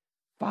like,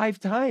 5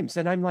 times.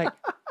 And I'm like,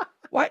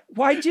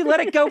 why'd you let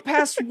it go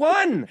past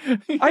 1?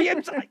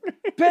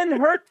 Ben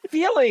hurt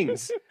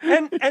feelings.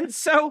 And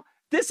so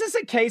this is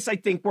a case, I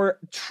think, where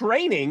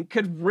training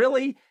could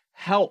really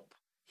help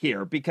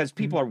here because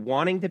people are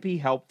wanting to be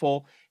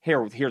helpful.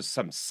 Here's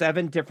some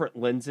 7 different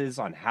lenses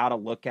on how to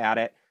look at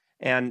it.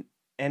 And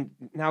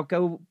now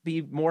go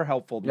be more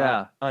helpful,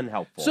 not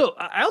unhelpful. So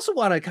I also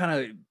want to kind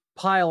of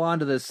pile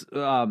onto this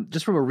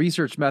just from a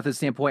research method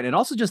standpoint, and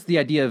also just the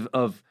idea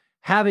of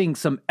having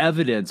some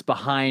evidence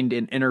behind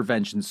an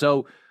intervention.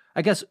 So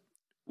I guess,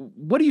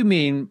 what do you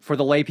mean for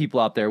the lay people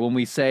out there when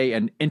we say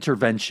an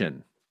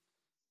intervention?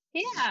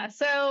 Yeah,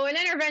 so an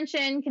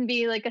intervention can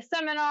be like a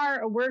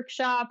seminar, a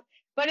workshop,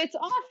 but it's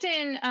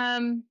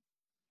often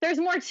there's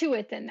more to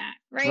it than that,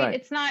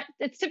 right?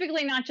 It's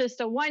typically not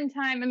just a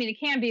one-time, it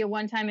can be a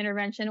one-time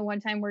intervention, a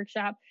one-time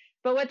workshop,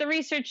 but what the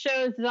research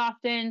shows is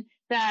often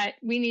that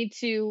we need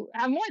to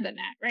have more than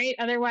that, right?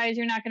 Otherwise,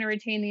 you're not going to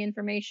retain the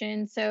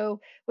information. So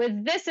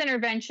with this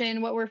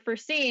intervention, what we're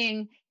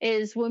foreseeing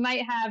is we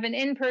might have an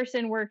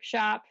in-person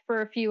workshop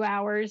for a few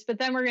hours, but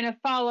then we're going to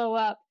follow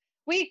up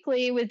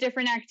weekly with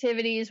different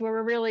activities where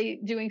we're really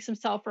doing some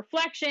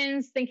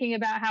self-reflections, thinking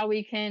about how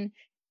we can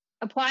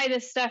apply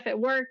this stuff at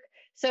work.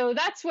 So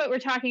that's what we're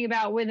talking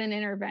about with an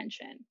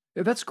intervention.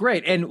 Yeah, that's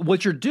great. And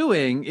what you're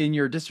doing in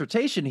your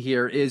dissertation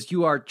here is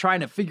you are trying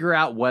to figure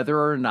out whether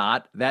or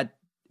not that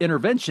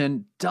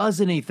intervention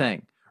does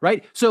anything,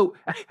 right? So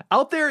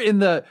out there in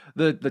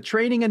the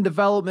training and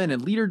development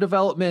and leader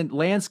development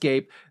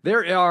landscape,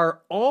 there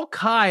are all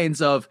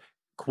kinds of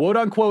quote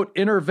unquote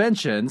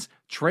interventions,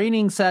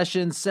 training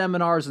sessions,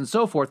 seminars, and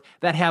so forth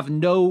that have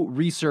no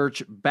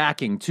research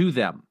backing to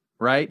them,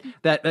 right?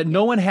 That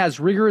no one has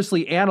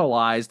rigorously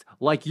analyzed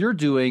like you're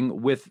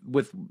doing with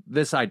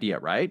this idea,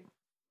 right?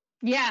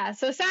 Yeah,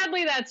 so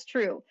sadly, that's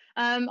true.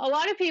 A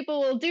lot of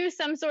people will do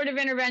some sort of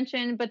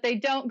intervention, but they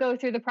don't go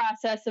through the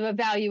process of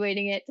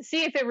evaluating it to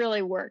see if it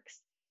really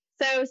works.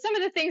 So some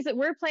of the things that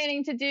we're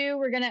planning to do,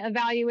 we're going to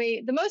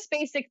evaluate the most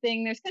basic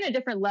thing. There's kind of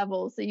different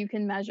levels that you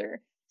can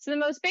measure. So the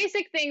most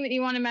basic thing that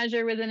you want to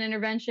measure with an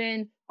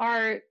intervention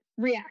are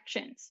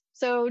reactions.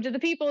 So do the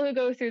people who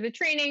go through the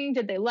training,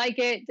 did they like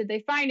it? Did they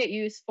find it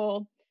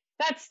useful?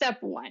 That's step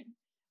one.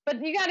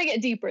 But you got to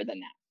get deeper than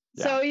that.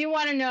 Yeah. So you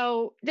want to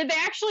know, did they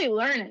actually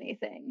learn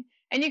anything?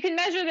 And you can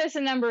measure this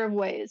a number of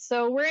ways.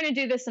 So we're going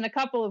to do this in a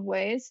couple of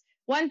ways.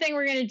 One thing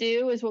we're going to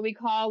do is what we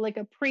call like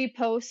a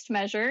pre-post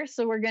measure.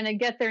 So we're going to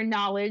get their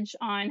knowledge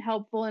on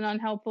helpful and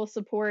unhelpful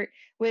support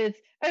with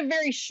a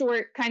very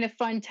short kind of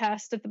fun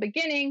test at the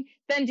beginning,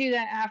 then do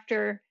that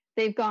after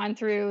they've gone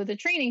through the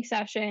training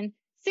session,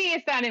 see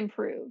if that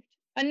improved.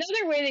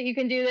 Another way that you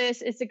can do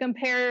this is to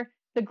compare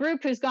the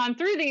group who's gone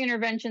through the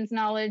interventions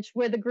knowledge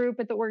with a group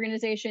at the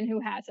organization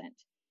who hasn't,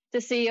 to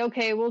see,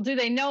 okay, well, do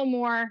they know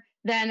more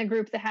than a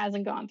group that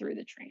hasn't gone through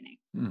the training?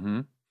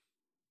 Mm-hmm.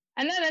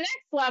 And then the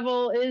next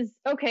level is,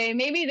 okay,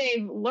 maybe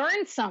they've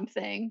learned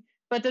something,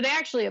 but do they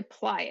actually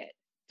apply it?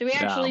 Do we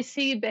actually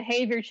see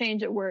behavior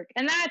change at work?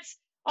 And that's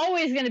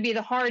always going to be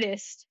the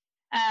hardest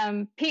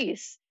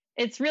piece.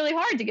 It's really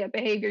hard to get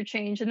behavior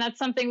change. And that's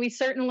something we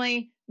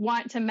certainly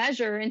want to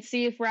measure and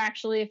see if we're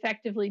actually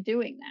effectively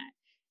doing that.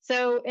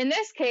 So in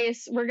this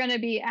case, we're going to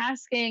be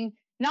asking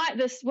not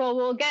this, well,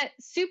 we'll get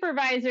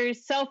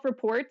supervisors'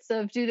 self-reports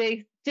of do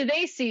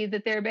they see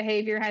that their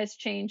behavior has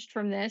changed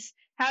from this?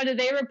 How do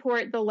they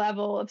report the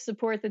level of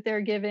support that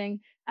they're giving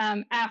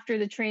after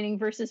the training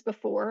versus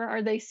before?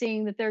 Are they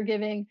seeing that they're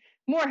giving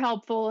more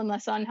helpful and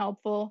less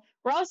unhelpful?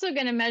 We're also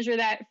going to measure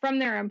that from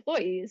their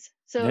employees.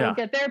 So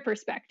get their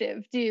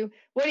perspective.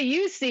 What do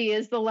you see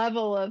as the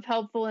level of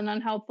helpful and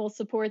unhelpful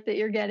support that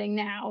you're getting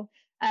now?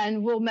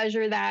 And we'll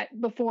measure that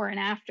before and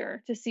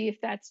after to see if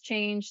that's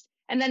changed.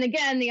 And then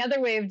again, the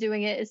other way of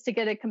doing it is to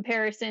get a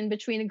comparison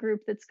between a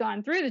group that's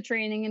gone through the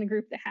training and a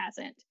group that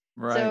hasn't.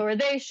 Right. So are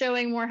they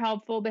showing more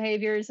helpful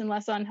behaviors and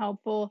less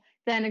unhelpful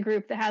than a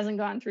group that hasn't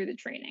gone through the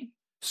training?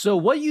 So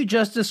what you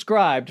just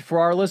described for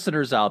our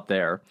listeners out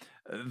there,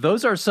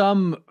 those are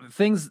some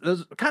things,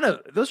 those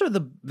are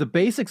the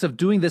basics of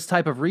doing this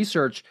type of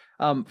research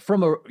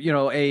from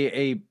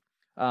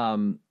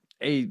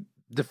a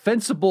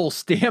defensible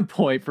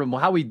standpoint from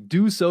how we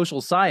do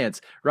social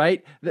science,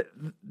 right?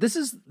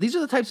 These are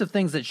the types of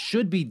things that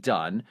should be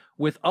done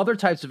with other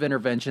types of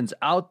interventions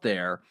out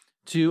there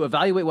to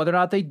evaluate whether or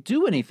not they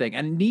do anything.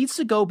 And it needs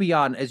to go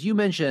beyond, as you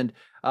mentioned,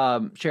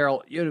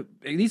 Cheryl,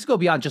 it needs to go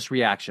beyond just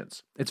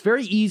reactions. It's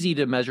very easy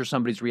to measure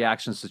somebody's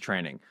reactions to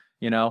training,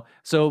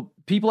 So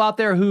people out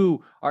there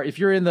who are, if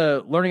you're in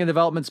the learning and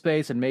development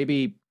space and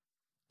maybe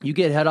you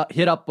get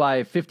hit up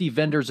by 50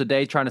 vendors a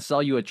day trying to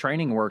sell you a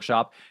training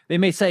workshop, they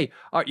may say,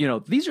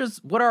 these are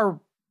what our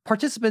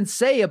participants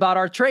say about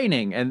our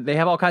training. And they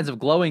have all kinds of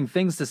glowing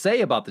things to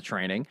say about the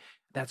training.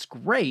 That's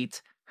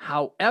great.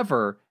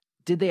 However,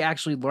 did they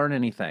actually learn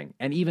anything?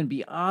 And even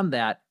beyond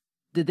that,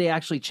 did they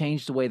actually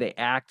change the way they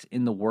act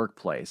in the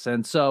workplace?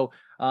 And so,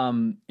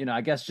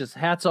 I guess just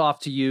hats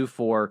off to you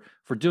for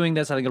doing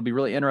this. I think it'll be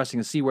really interesting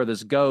to see where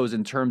this goes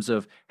in terms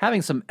of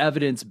having some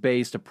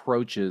evidence-based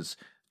approaches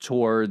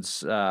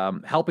towards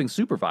helping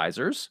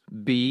supervisors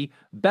be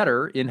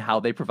better in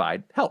how they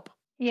provide help.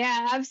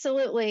 Yeah,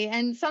 absolutely.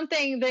 And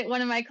something that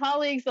one of my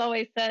colleagues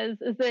always says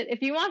is that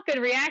if you want good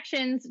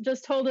reactions,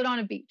 just hold it on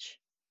a beach,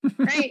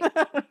 right?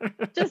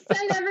 Just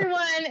send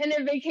everyone in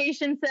a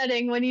vacation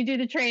setting when you do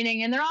the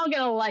training and they're all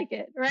going to like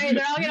it, right?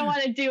 They're all going to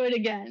want to do it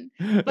again.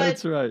 But,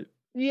 that's right.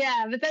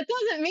 Yeah, but that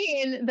doesn't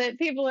mean that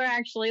people are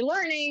actually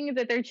learning,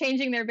 that they're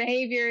changing their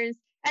behaviors,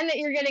 and that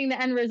you're getting the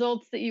end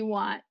results that you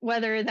want,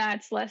 whether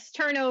that's less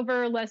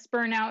turnover, less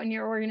burnout in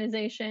your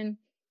organization.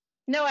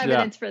 No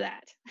evidence for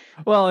that.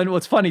 Well, and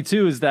what's funny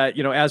too is that,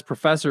 as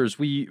professors,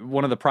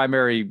 one of the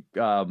primary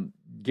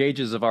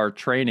gauges of our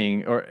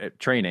training,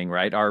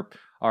 right?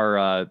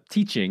 Our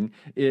teaching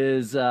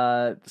is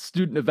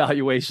student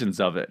evaluations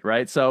of it,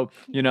 right? So,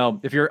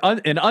 if you're an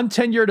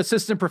untenured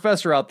assistant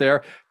professor out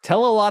there,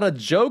 tell a lot of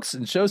jokes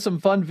and show some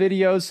fun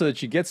videos so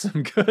that you get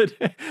some good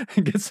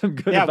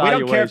evaluations. Yeah, we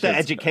don't care if the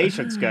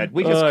education's good.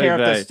 We just care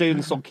if the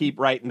students will keep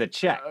writing the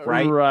check,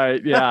 right?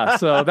 Right, yeah.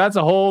 So that's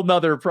a whole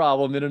nother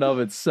problem in and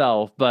of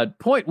itself. But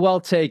point well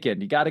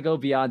taken. You got to go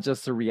beyond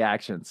just the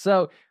reaction.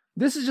 So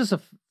this is just a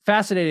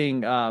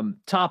fascinating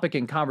topic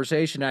and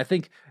conversation. I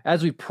think,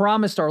 as we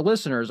promised our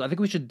listeners, I think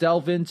we should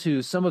delve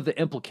into some of the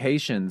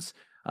implications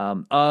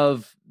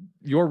of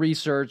your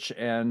research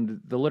and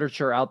the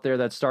literature out there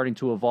that's starting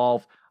to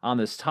evolve on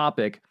this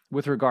topic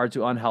with regard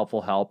to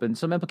unhelpful help, and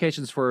some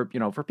implications for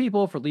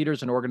people, for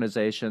leaders and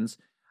organizations.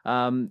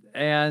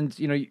 And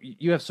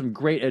you have some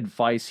great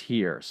advice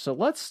here. So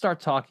let's start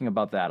talking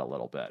about that a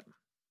little bit.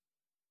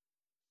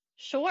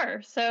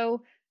 Sure.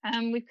 So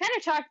we've kind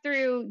of talked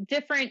through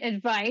different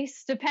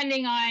advice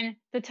depending on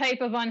the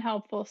type of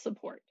unhelpful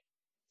support.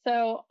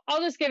 So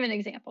I'll just give an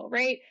example,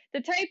 right?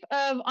 The type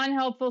of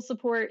unhelpful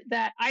support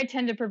that I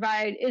tend to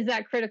provide is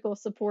that critical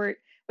support,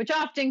 which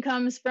often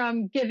comes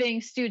from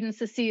giving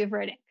students a sea of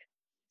red ink.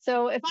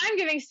 So if I'm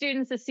giving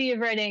students a sea of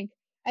red ink,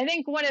 I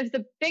think one of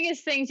the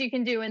biggest things you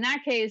can do in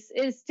that case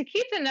is to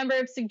keep the number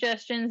of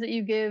suggestions that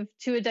you give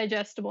to a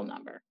digestible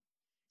number.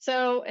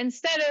 So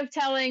instead of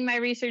telling my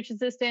research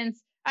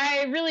assistants,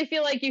 I really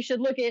feel like you should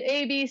look at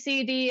A, B,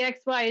 C, D, X,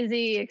 Y,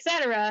 Z,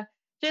 etc.,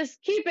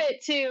 just keep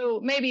it to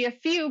maybe a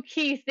few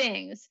key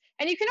things.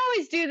 And you can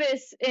always do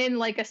this in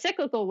like a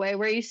cyclical way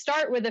where you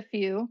start with a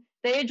few,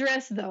 they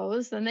address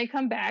those, then they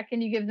come back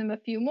and you give them a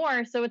few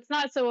more. So it's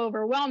not so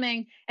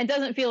overwhelming and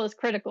doesn't feel as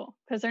critical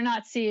because they're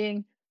not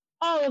seeing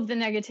all of the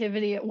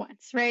negativity at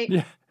once, right?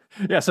 Yeah.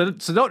 Yeah. So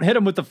don't hit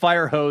them with the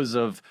fire hose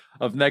of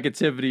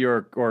negativity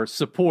or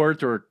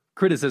support or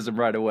criticism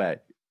right away.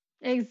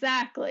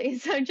 Exactly.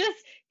 So just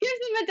give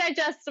them a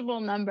digestible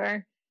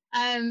number.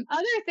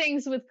 Other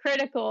things with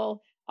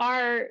critical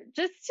are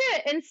just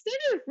to, instead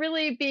of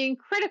really being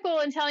critical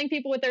and telling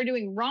people what they're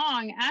doing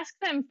wrong, ask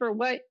them for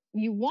what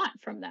you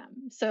want from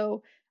them.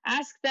 So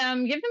ask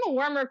them, give them a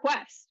warm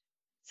request.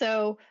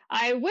 So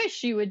I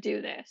wish you would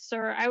do this,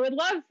 or I would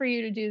love for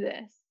you to do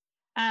this.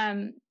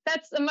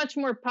 That's a much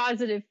more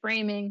positive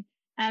framing.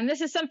 And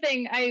this is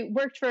something I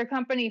worked for a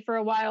company for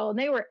a while, and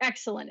they were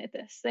excellent at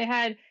this. They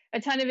had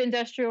a ton of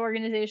industrial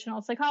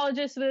organizational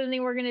psychologists within the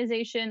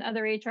organization,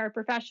 other HR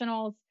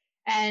professionals.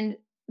 And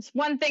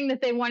one thing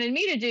that they wanted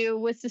me to do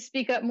was to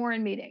speak up more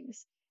in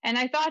meetings. And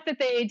I thought that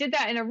they did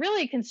that in a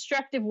really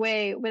constructive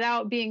way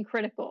without being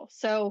critical.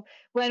 So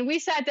when we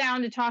sat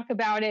down to talk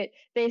about it,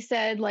 they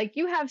said, like,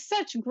 you have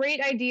such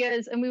great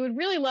ideas, and we would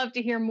really love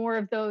to hear more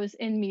of those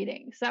in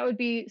meetings. That would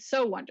be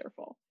so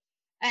wonderful.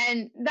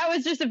 And that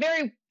was just a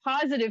very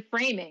positive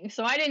framing.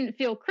 So I didn't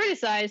feel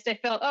criticized. I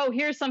felt, oh,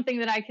 here's something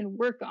that I can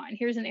work on.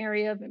 Here's an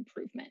area of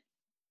improvement.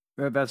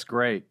 That's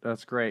great.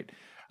 That's great.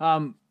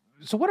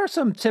 So what are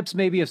some tips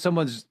maybe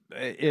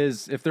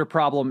if their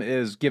problem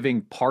is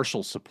giving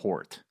partial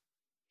support?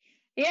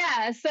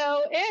 Yeah.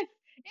 So if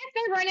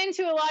they run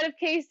into a lot of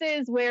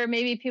cases where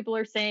maybe people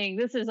are saying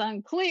this is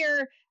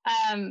unclear,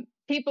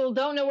 people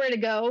don't know where to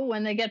go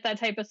when they get that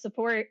type of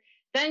support,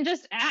 then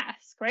just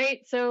ask,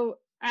 right? So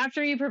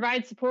after you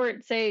provide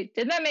support, say,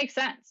 did that make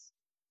sense?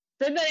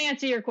 Did that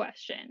answer your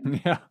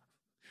question? Yeah.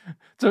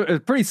 So it's a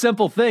pretty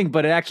simple thing,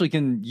 but it actually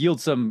can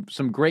yield some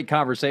great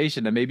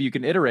conversation, and maybe you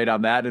can iterate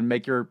on that and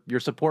make your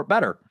support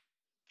better.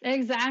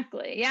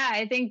 Exactly. Yeah.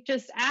 I think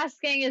just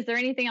asking, is there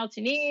anything else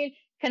you need?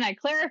 Can I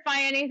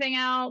clarify anything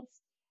else?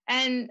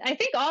 And I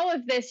think all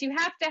of this, you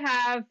have to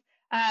have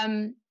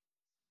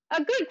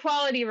a good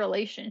quality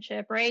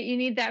relationship, right? You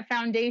need that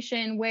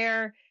foundation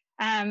where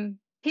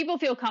people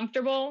feel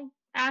comfortable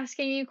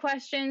asking you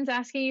questions,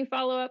 asking you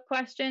follow-up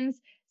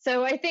questions.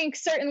 So I think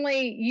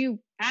certainly you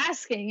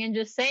asking and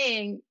just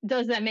saying,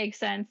 does that make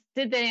sense?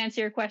 Did that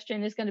answer your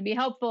question is going to be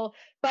helpful.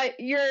 But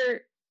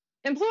your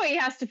employee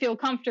has to feel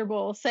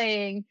comfortable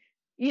saying,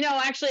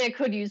 actually, I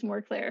could use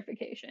more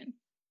clarification.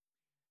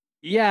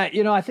 Yeah,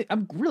 I think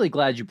I'm really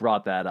glad you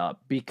brought that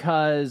up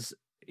because,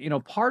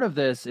 part of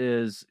this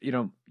is,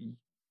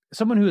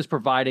 someone who is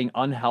providing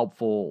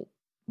unhelpful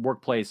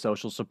workplace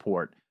social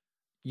support,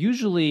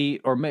 usually,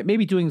 or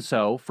maybe doing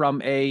so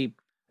from a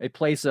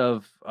place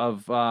of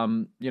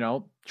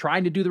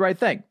trying to do the right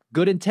thing,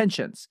 good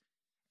intentions.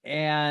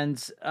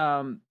 And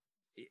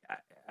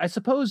I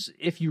suppose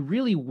if you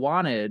really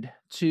wanted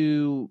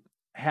to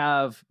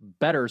have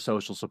better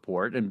social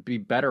support and be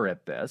better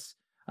at this,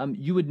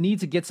 you would need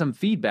to get some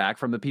feedback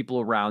from the people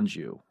around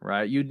you,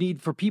 right? You'd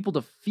need for people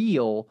to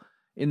feel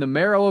in the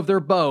marrow of their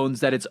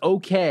bones that it's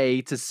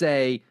okay to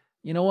say,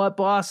 you know what,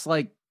 boss,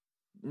 like,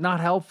 not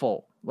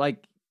helpful.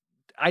 Like,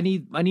 I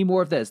need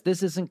more of this.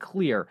 This isn't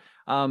clear.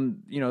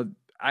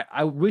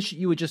 I wish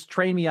you would just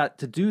train me out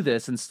to do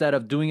this instead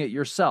of doing it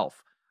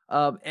yourself.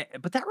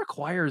 But that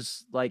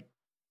requires like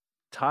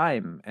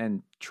time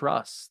and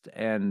trust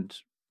and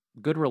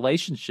good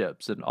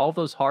relationships and all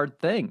those hard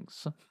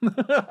things.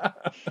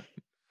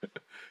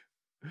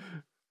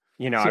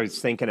 I was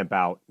thinking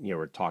about,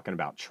 we're talking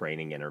about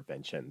training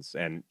interventions.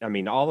 And I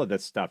mean, all of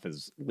this stuff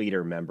is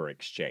leader member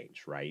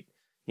exchange, right?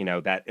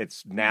 That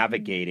it's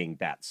navigating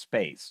that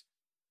space.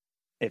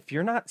 If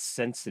you're not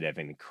sensitive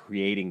in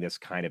creating this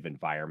kind of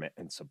environment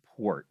and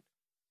support,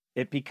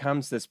 it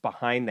becomes this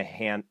behind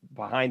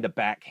the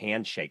back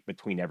handshake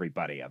between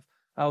everybody of,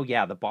 oh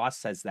yeah, the boss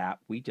says that,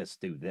 we just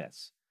do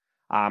this.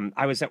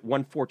 I was at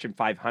one Fortune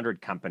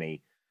 500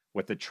 company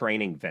with a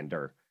training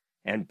vendor,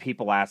 and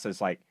people asked us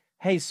like,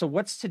 hey, so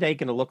what's today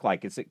going to look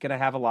like? Is it going to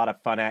have a lot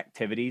of fun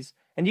activities?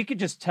 And you could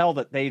just tell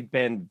that they've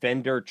been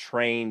vendor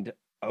trained,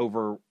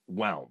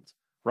 overwhelmed,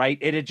 right?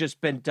 It had just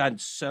been done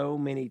so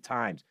many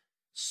times.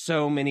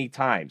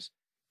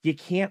 You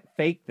can't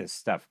fake this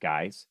stuff,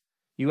 guys.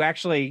 You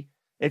actually,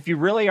 If you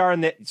really are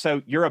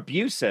so you're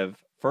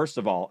abusive, first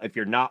of all, if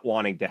you're not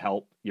wanting to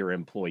help your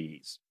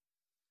employees,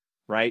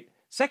 right?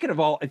 Second of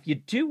all, if you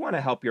do want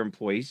to help your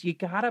employees, you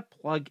got to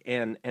plug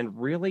in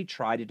and really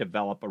try to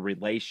develop a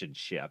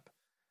relationship,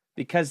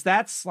 because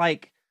that's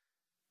like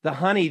the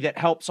honey that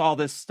helps all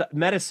this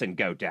medicine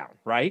go down,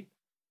 right?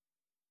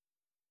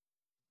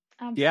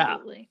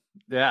 Absolutely.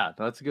 Yeah,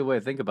 that's a good way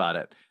to think about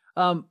it.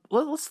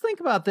 Let's think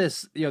about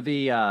this.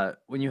 The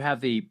when you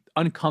have the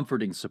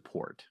uncomforting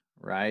support,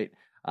 right?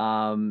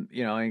 And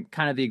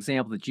kind of the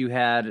example that you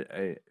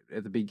had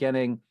at the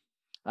beginning.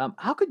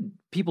 How could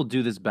people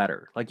do this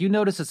better? Like, you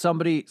notice that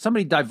somebody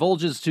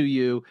divulges to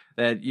you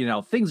that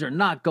things are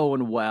not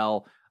going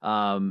well.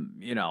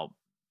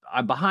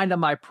 I'm behind on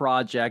my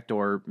project,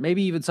 or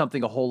maybe even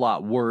something a whole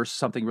lot worse.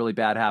 Something really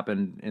bad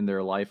happened in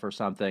their life or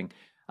something.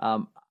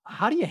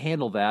 How do you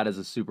handle that as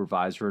a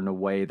supervisor in a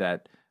way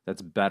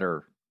that's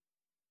better?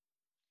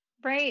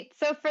 Right.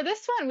 So for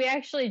this one, we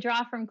actually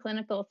draw from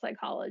clinical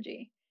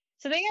psychology.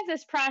 So they have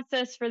this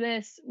process for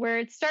this where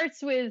it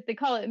starts with, they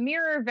call it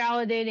mirror,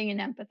 validating, and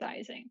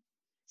empathizing.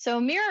 So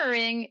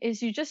mirroring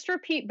is you just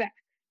repeat back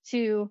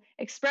to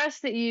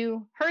express that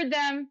you heard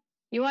them,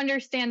 you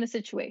understand the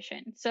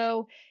situation.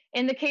 So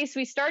in the case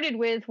we started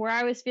with, where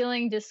I was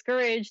feeling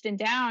discouraged and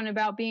down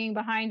about being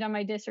behind on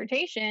my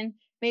dissertation,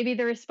 maybe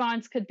the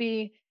response could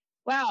be,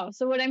 wow,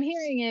 so what I'm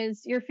hearing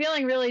is you're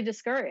feeling really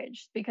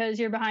discouraged because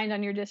you're behind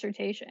on your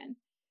dissertation.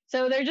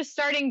 So they're just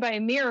starting by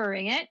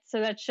mirroring it. So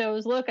that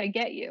shows, look, I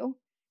get you.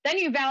 Then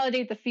you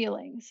validate the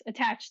feelings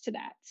attached to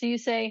that. So you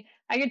say,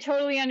 I could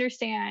totally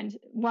understand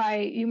why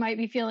you might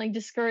be feeling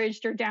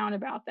discouraged or down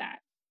about that.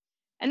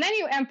 And then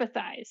you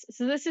empathize.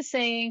 So this is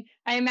saying,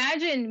 I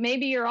imagine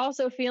maybe you're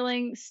also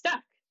feeling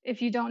stuck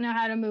if you don't know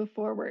how to move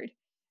forward.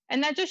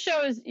 And that just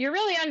shows you're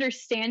really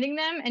understanding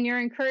them, and you're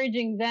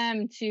encouraging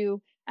them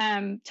to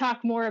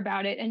talk more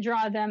about it and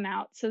draw them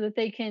out so that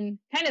they can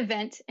kind of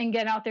vent and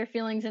get out their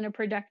feelings in a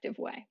productive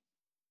way.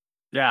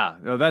 Yeah,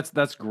 no,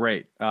 that's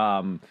great.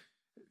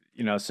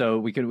 So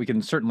we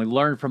can certainly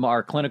learn from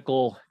our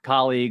clinical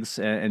colleagues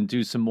and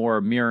do some more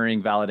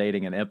mirroring,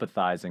 validating, and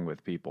empathizing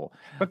with people.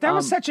 But that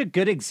was such a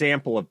good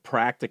example of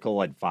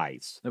practical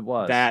advice. It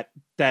was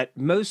that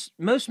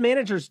most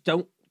managers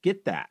don't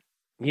get that.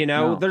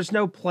 No. There's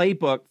no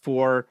playbook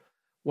for,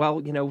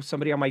 well,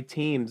 somebody on my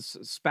team's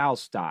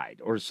spouse died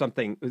or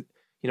something.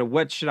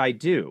 What should I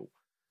do?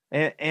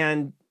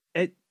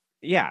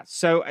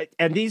 So,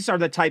 and these are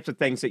the types of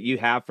things that you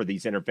have for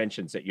these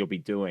interventions that you'll be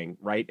doing,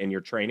 right, in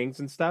your trainings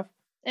and stuff?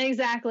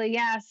 Exactly,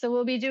 yeah. So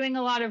we'll be doing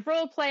a lot of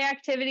role play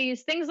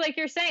activities, things like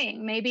you're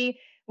saying. Maybe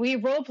we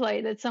role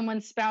play that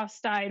someone's spouse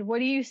died. What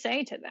do you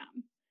say to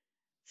them?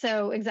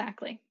 So,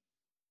 exactly.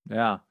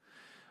 Yeah.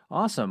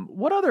 Awesome.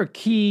 What other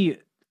key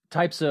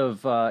types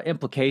of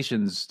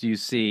implications do you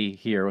see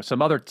here?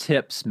 Some other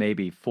tips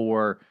maybe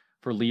for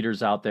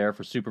leaders out there,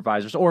 for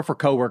supervisors, or for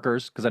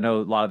coworkers? Because I know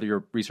a lot of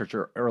your research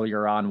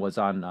earlier on was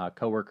on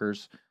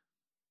coworkers.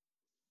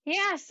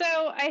 Yeah, so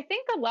I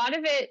think a lot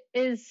of it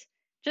is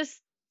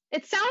just,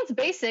 it sounds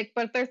basic,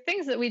 but they're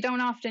things that we don't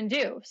often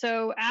do.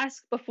 So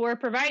ask before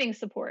providing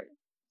support.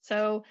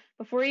 So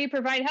before you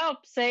provide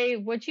help, say,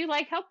 would you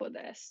like help with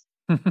this?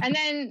 And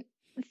then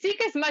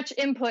seek as much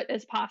input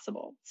as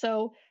possible.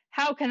 So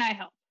how can I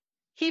help?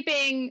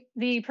 Keeping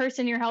the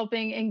person you're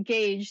helping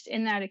engaged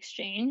in that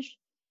exchange.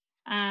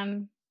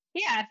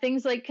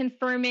 Things like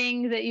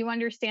confirming that you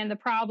understand the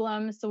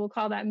problem. So we'll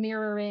call that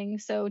mirroring.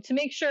 So to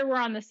make sure we're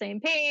on the same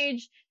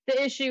page,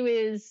 the issue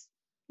is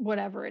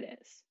whatever it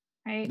is,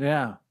 right?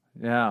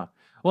 Yeah.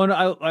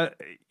 Well,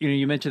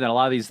 you mentioned that a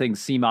lot of these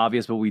things seem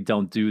obvious, but we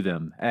don't do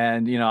them.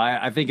 And,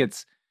 I think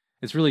it's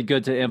really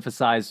good to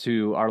emphasize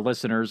to our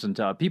listeners and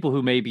to people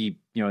who may be,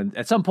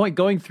 at some point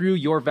going through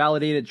your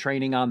validated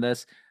training on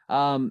this,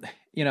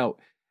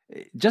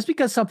 just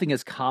because something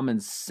is common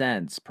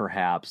sense,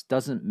 perhaps,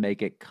 doesn't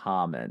make it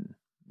common.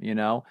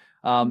 There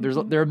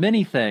are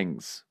many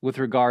things with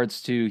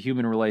regards to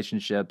human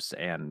relationships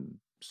and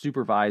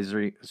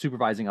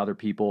supervising other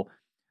people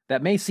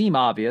that may seem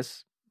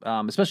obvious,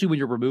 especially when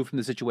you're removed from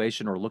the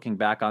situation or looking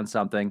back on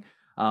something.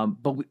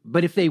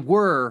 But if they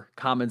were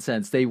common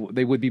sense, they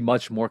would be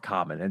much more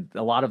common. And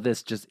a lot of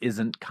this just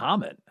isn't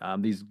common.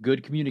 These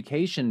good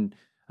communication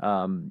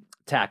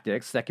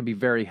tactics that can be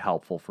very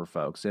helpful for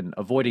folks in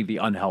avoiding the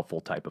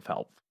unhelpful type of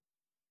help.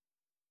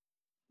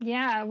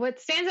 Yeah, what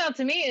stands out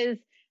to me is,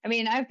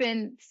 I've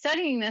been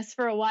studying this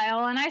for a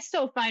while, and I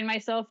still find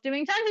myself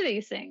doing tons of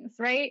these things,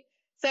 right?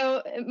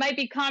 So it might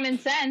be common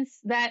sense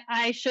that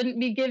I shouldn't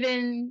be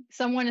giving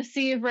someone a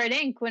sea of red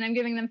ink when I'm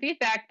giving them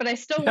feedback, but I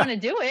still want to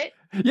do it.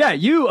 Yeah,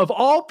 you of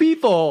all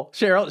people,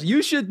 Cheryl,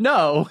 you should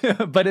know,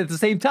 but at the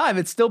same time,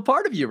 it's still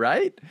part of you,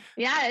 right?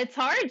 Yeah, it's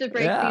hard to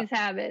break these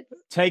habits.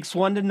 Takes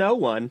one to know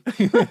one.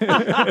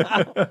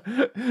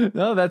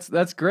 No,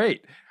 that's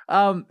great.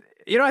 I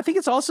think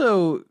it's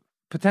also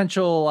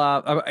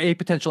a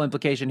potential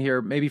implication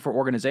here, maybe for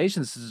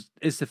organizations,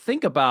 is to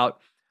think about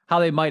how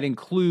they might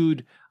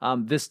include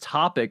this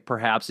topic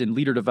perhaps in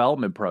leader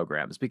development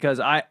programs, because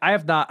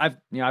I've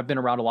been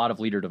around a lot of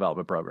leader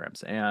development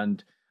programs,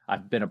 and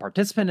I've been a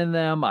participant in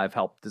them, I've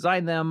helped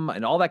design them,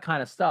 and all that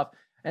kind of stuff.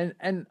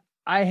 And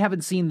I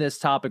haven't seen this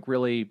topic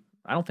really,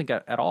 I don't think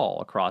at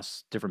all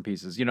across different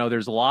pieces.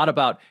 There's a lot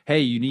about, hey,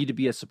 you need to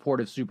be a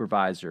supportive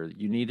supervisor.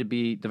 You need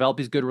to develop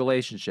these good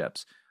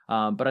relationships.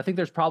 But I think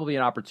there's probably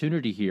an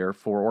opportunity here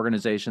for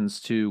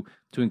organizations to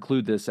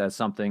include this as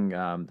something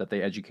that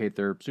they educate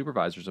their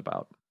supervisors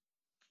about.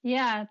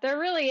 Yeah, there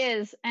really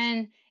is.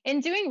 And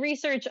in doing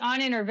research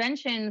on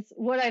interventions,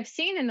 what I've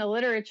seen in the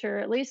literature,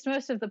 at least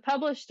most of the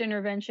published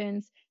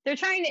interventions, they're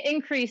trying to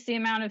increase the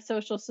amount of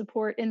social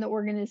support in the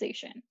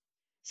organization.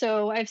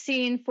 So I've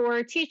seen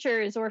for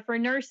teachers or for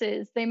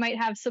nurses, they might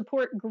have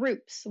support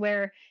groups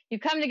where you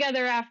come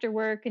together after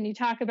work and you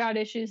talk about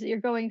issues that you're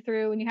going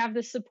through and you have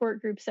this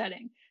support group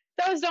setting.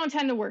 Those don't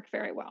tend to work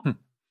very well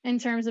in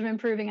terms of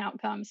improving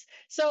outcomes.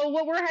 So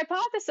what we're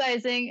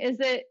hypothesizing is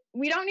that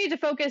we don't need to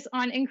focus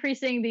on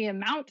increasing the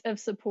amount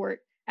of support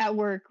at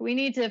work. We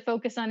need to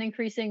focus on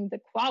increasing the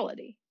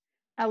quality,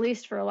 at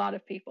least for a lot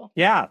of people.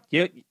 Yeah.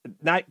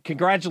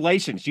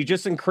 Congratulations. You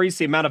just increased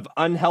the amount of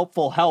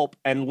unhelpful help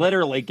and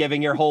literally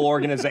giving your whole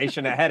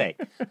organization a headache.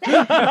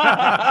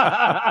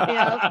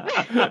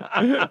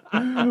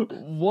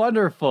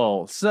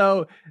 Wonderful.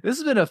 So this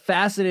has been a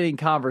fascinating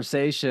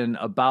conversation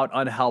about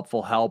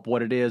unhelpful help,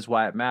 what it is,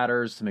 why it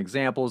matters, some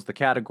examples, the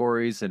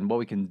categories, and what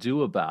we can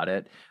do about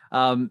it.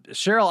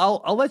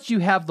 Cheryl, I'll let you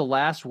have the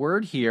last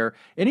word here.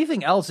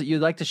 Anything else that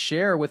you'd like to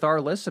share with our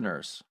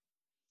listeners?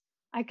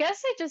 I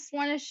guess I just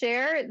want to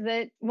share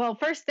that, well,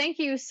 first, thank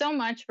you so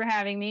much for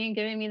having me and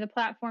giving me the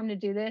platform to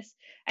do this.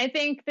 I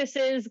think this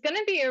is going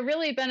to be a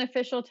really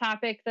beneficial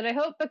topic that I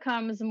hope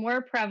becomes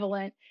more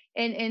prevalent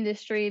in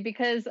industry,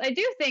 because I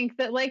do think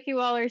that, like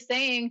you all are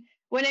saying,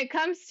 when it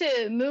comes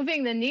to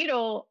moving the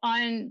needle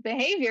on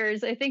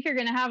behaviors, I think you're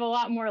going to have a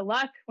lot more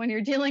luck when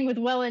you're dealing with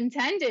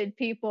well-intended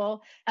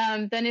people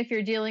than if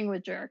you're dealing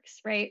with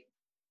jerks, right?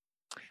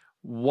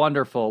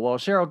 Wonderful. Well,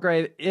 Cheryl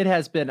Gray, it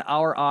has been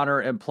our honor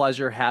and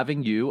pleasure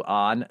having you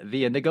on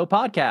the Indigo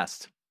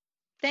Podcast.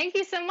 Thank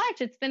you so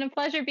much. It's been a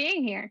pleasure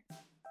being here.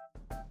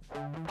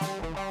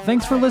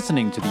 Thanks for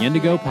listening to the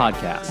Indigo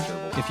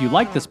Podcast. If you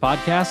like this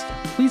podcast,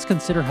 please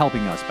consider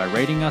helping us by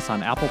rating us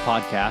on Apple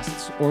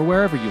Podcasts or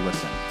wherever you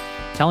listen,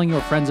 telling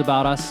your friends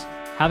about us,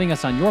 having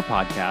us on your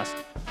podcast,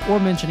 or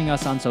mentioning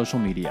us on social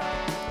media.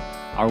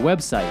 Our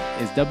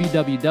website is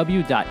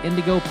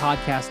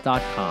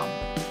www.indigopodcast.com,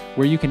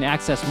 where you can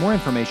access more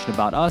information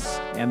about us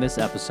and this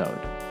episode.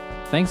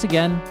 Thanks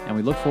again, and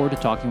we look forward to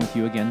talking with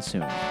you again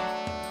soon.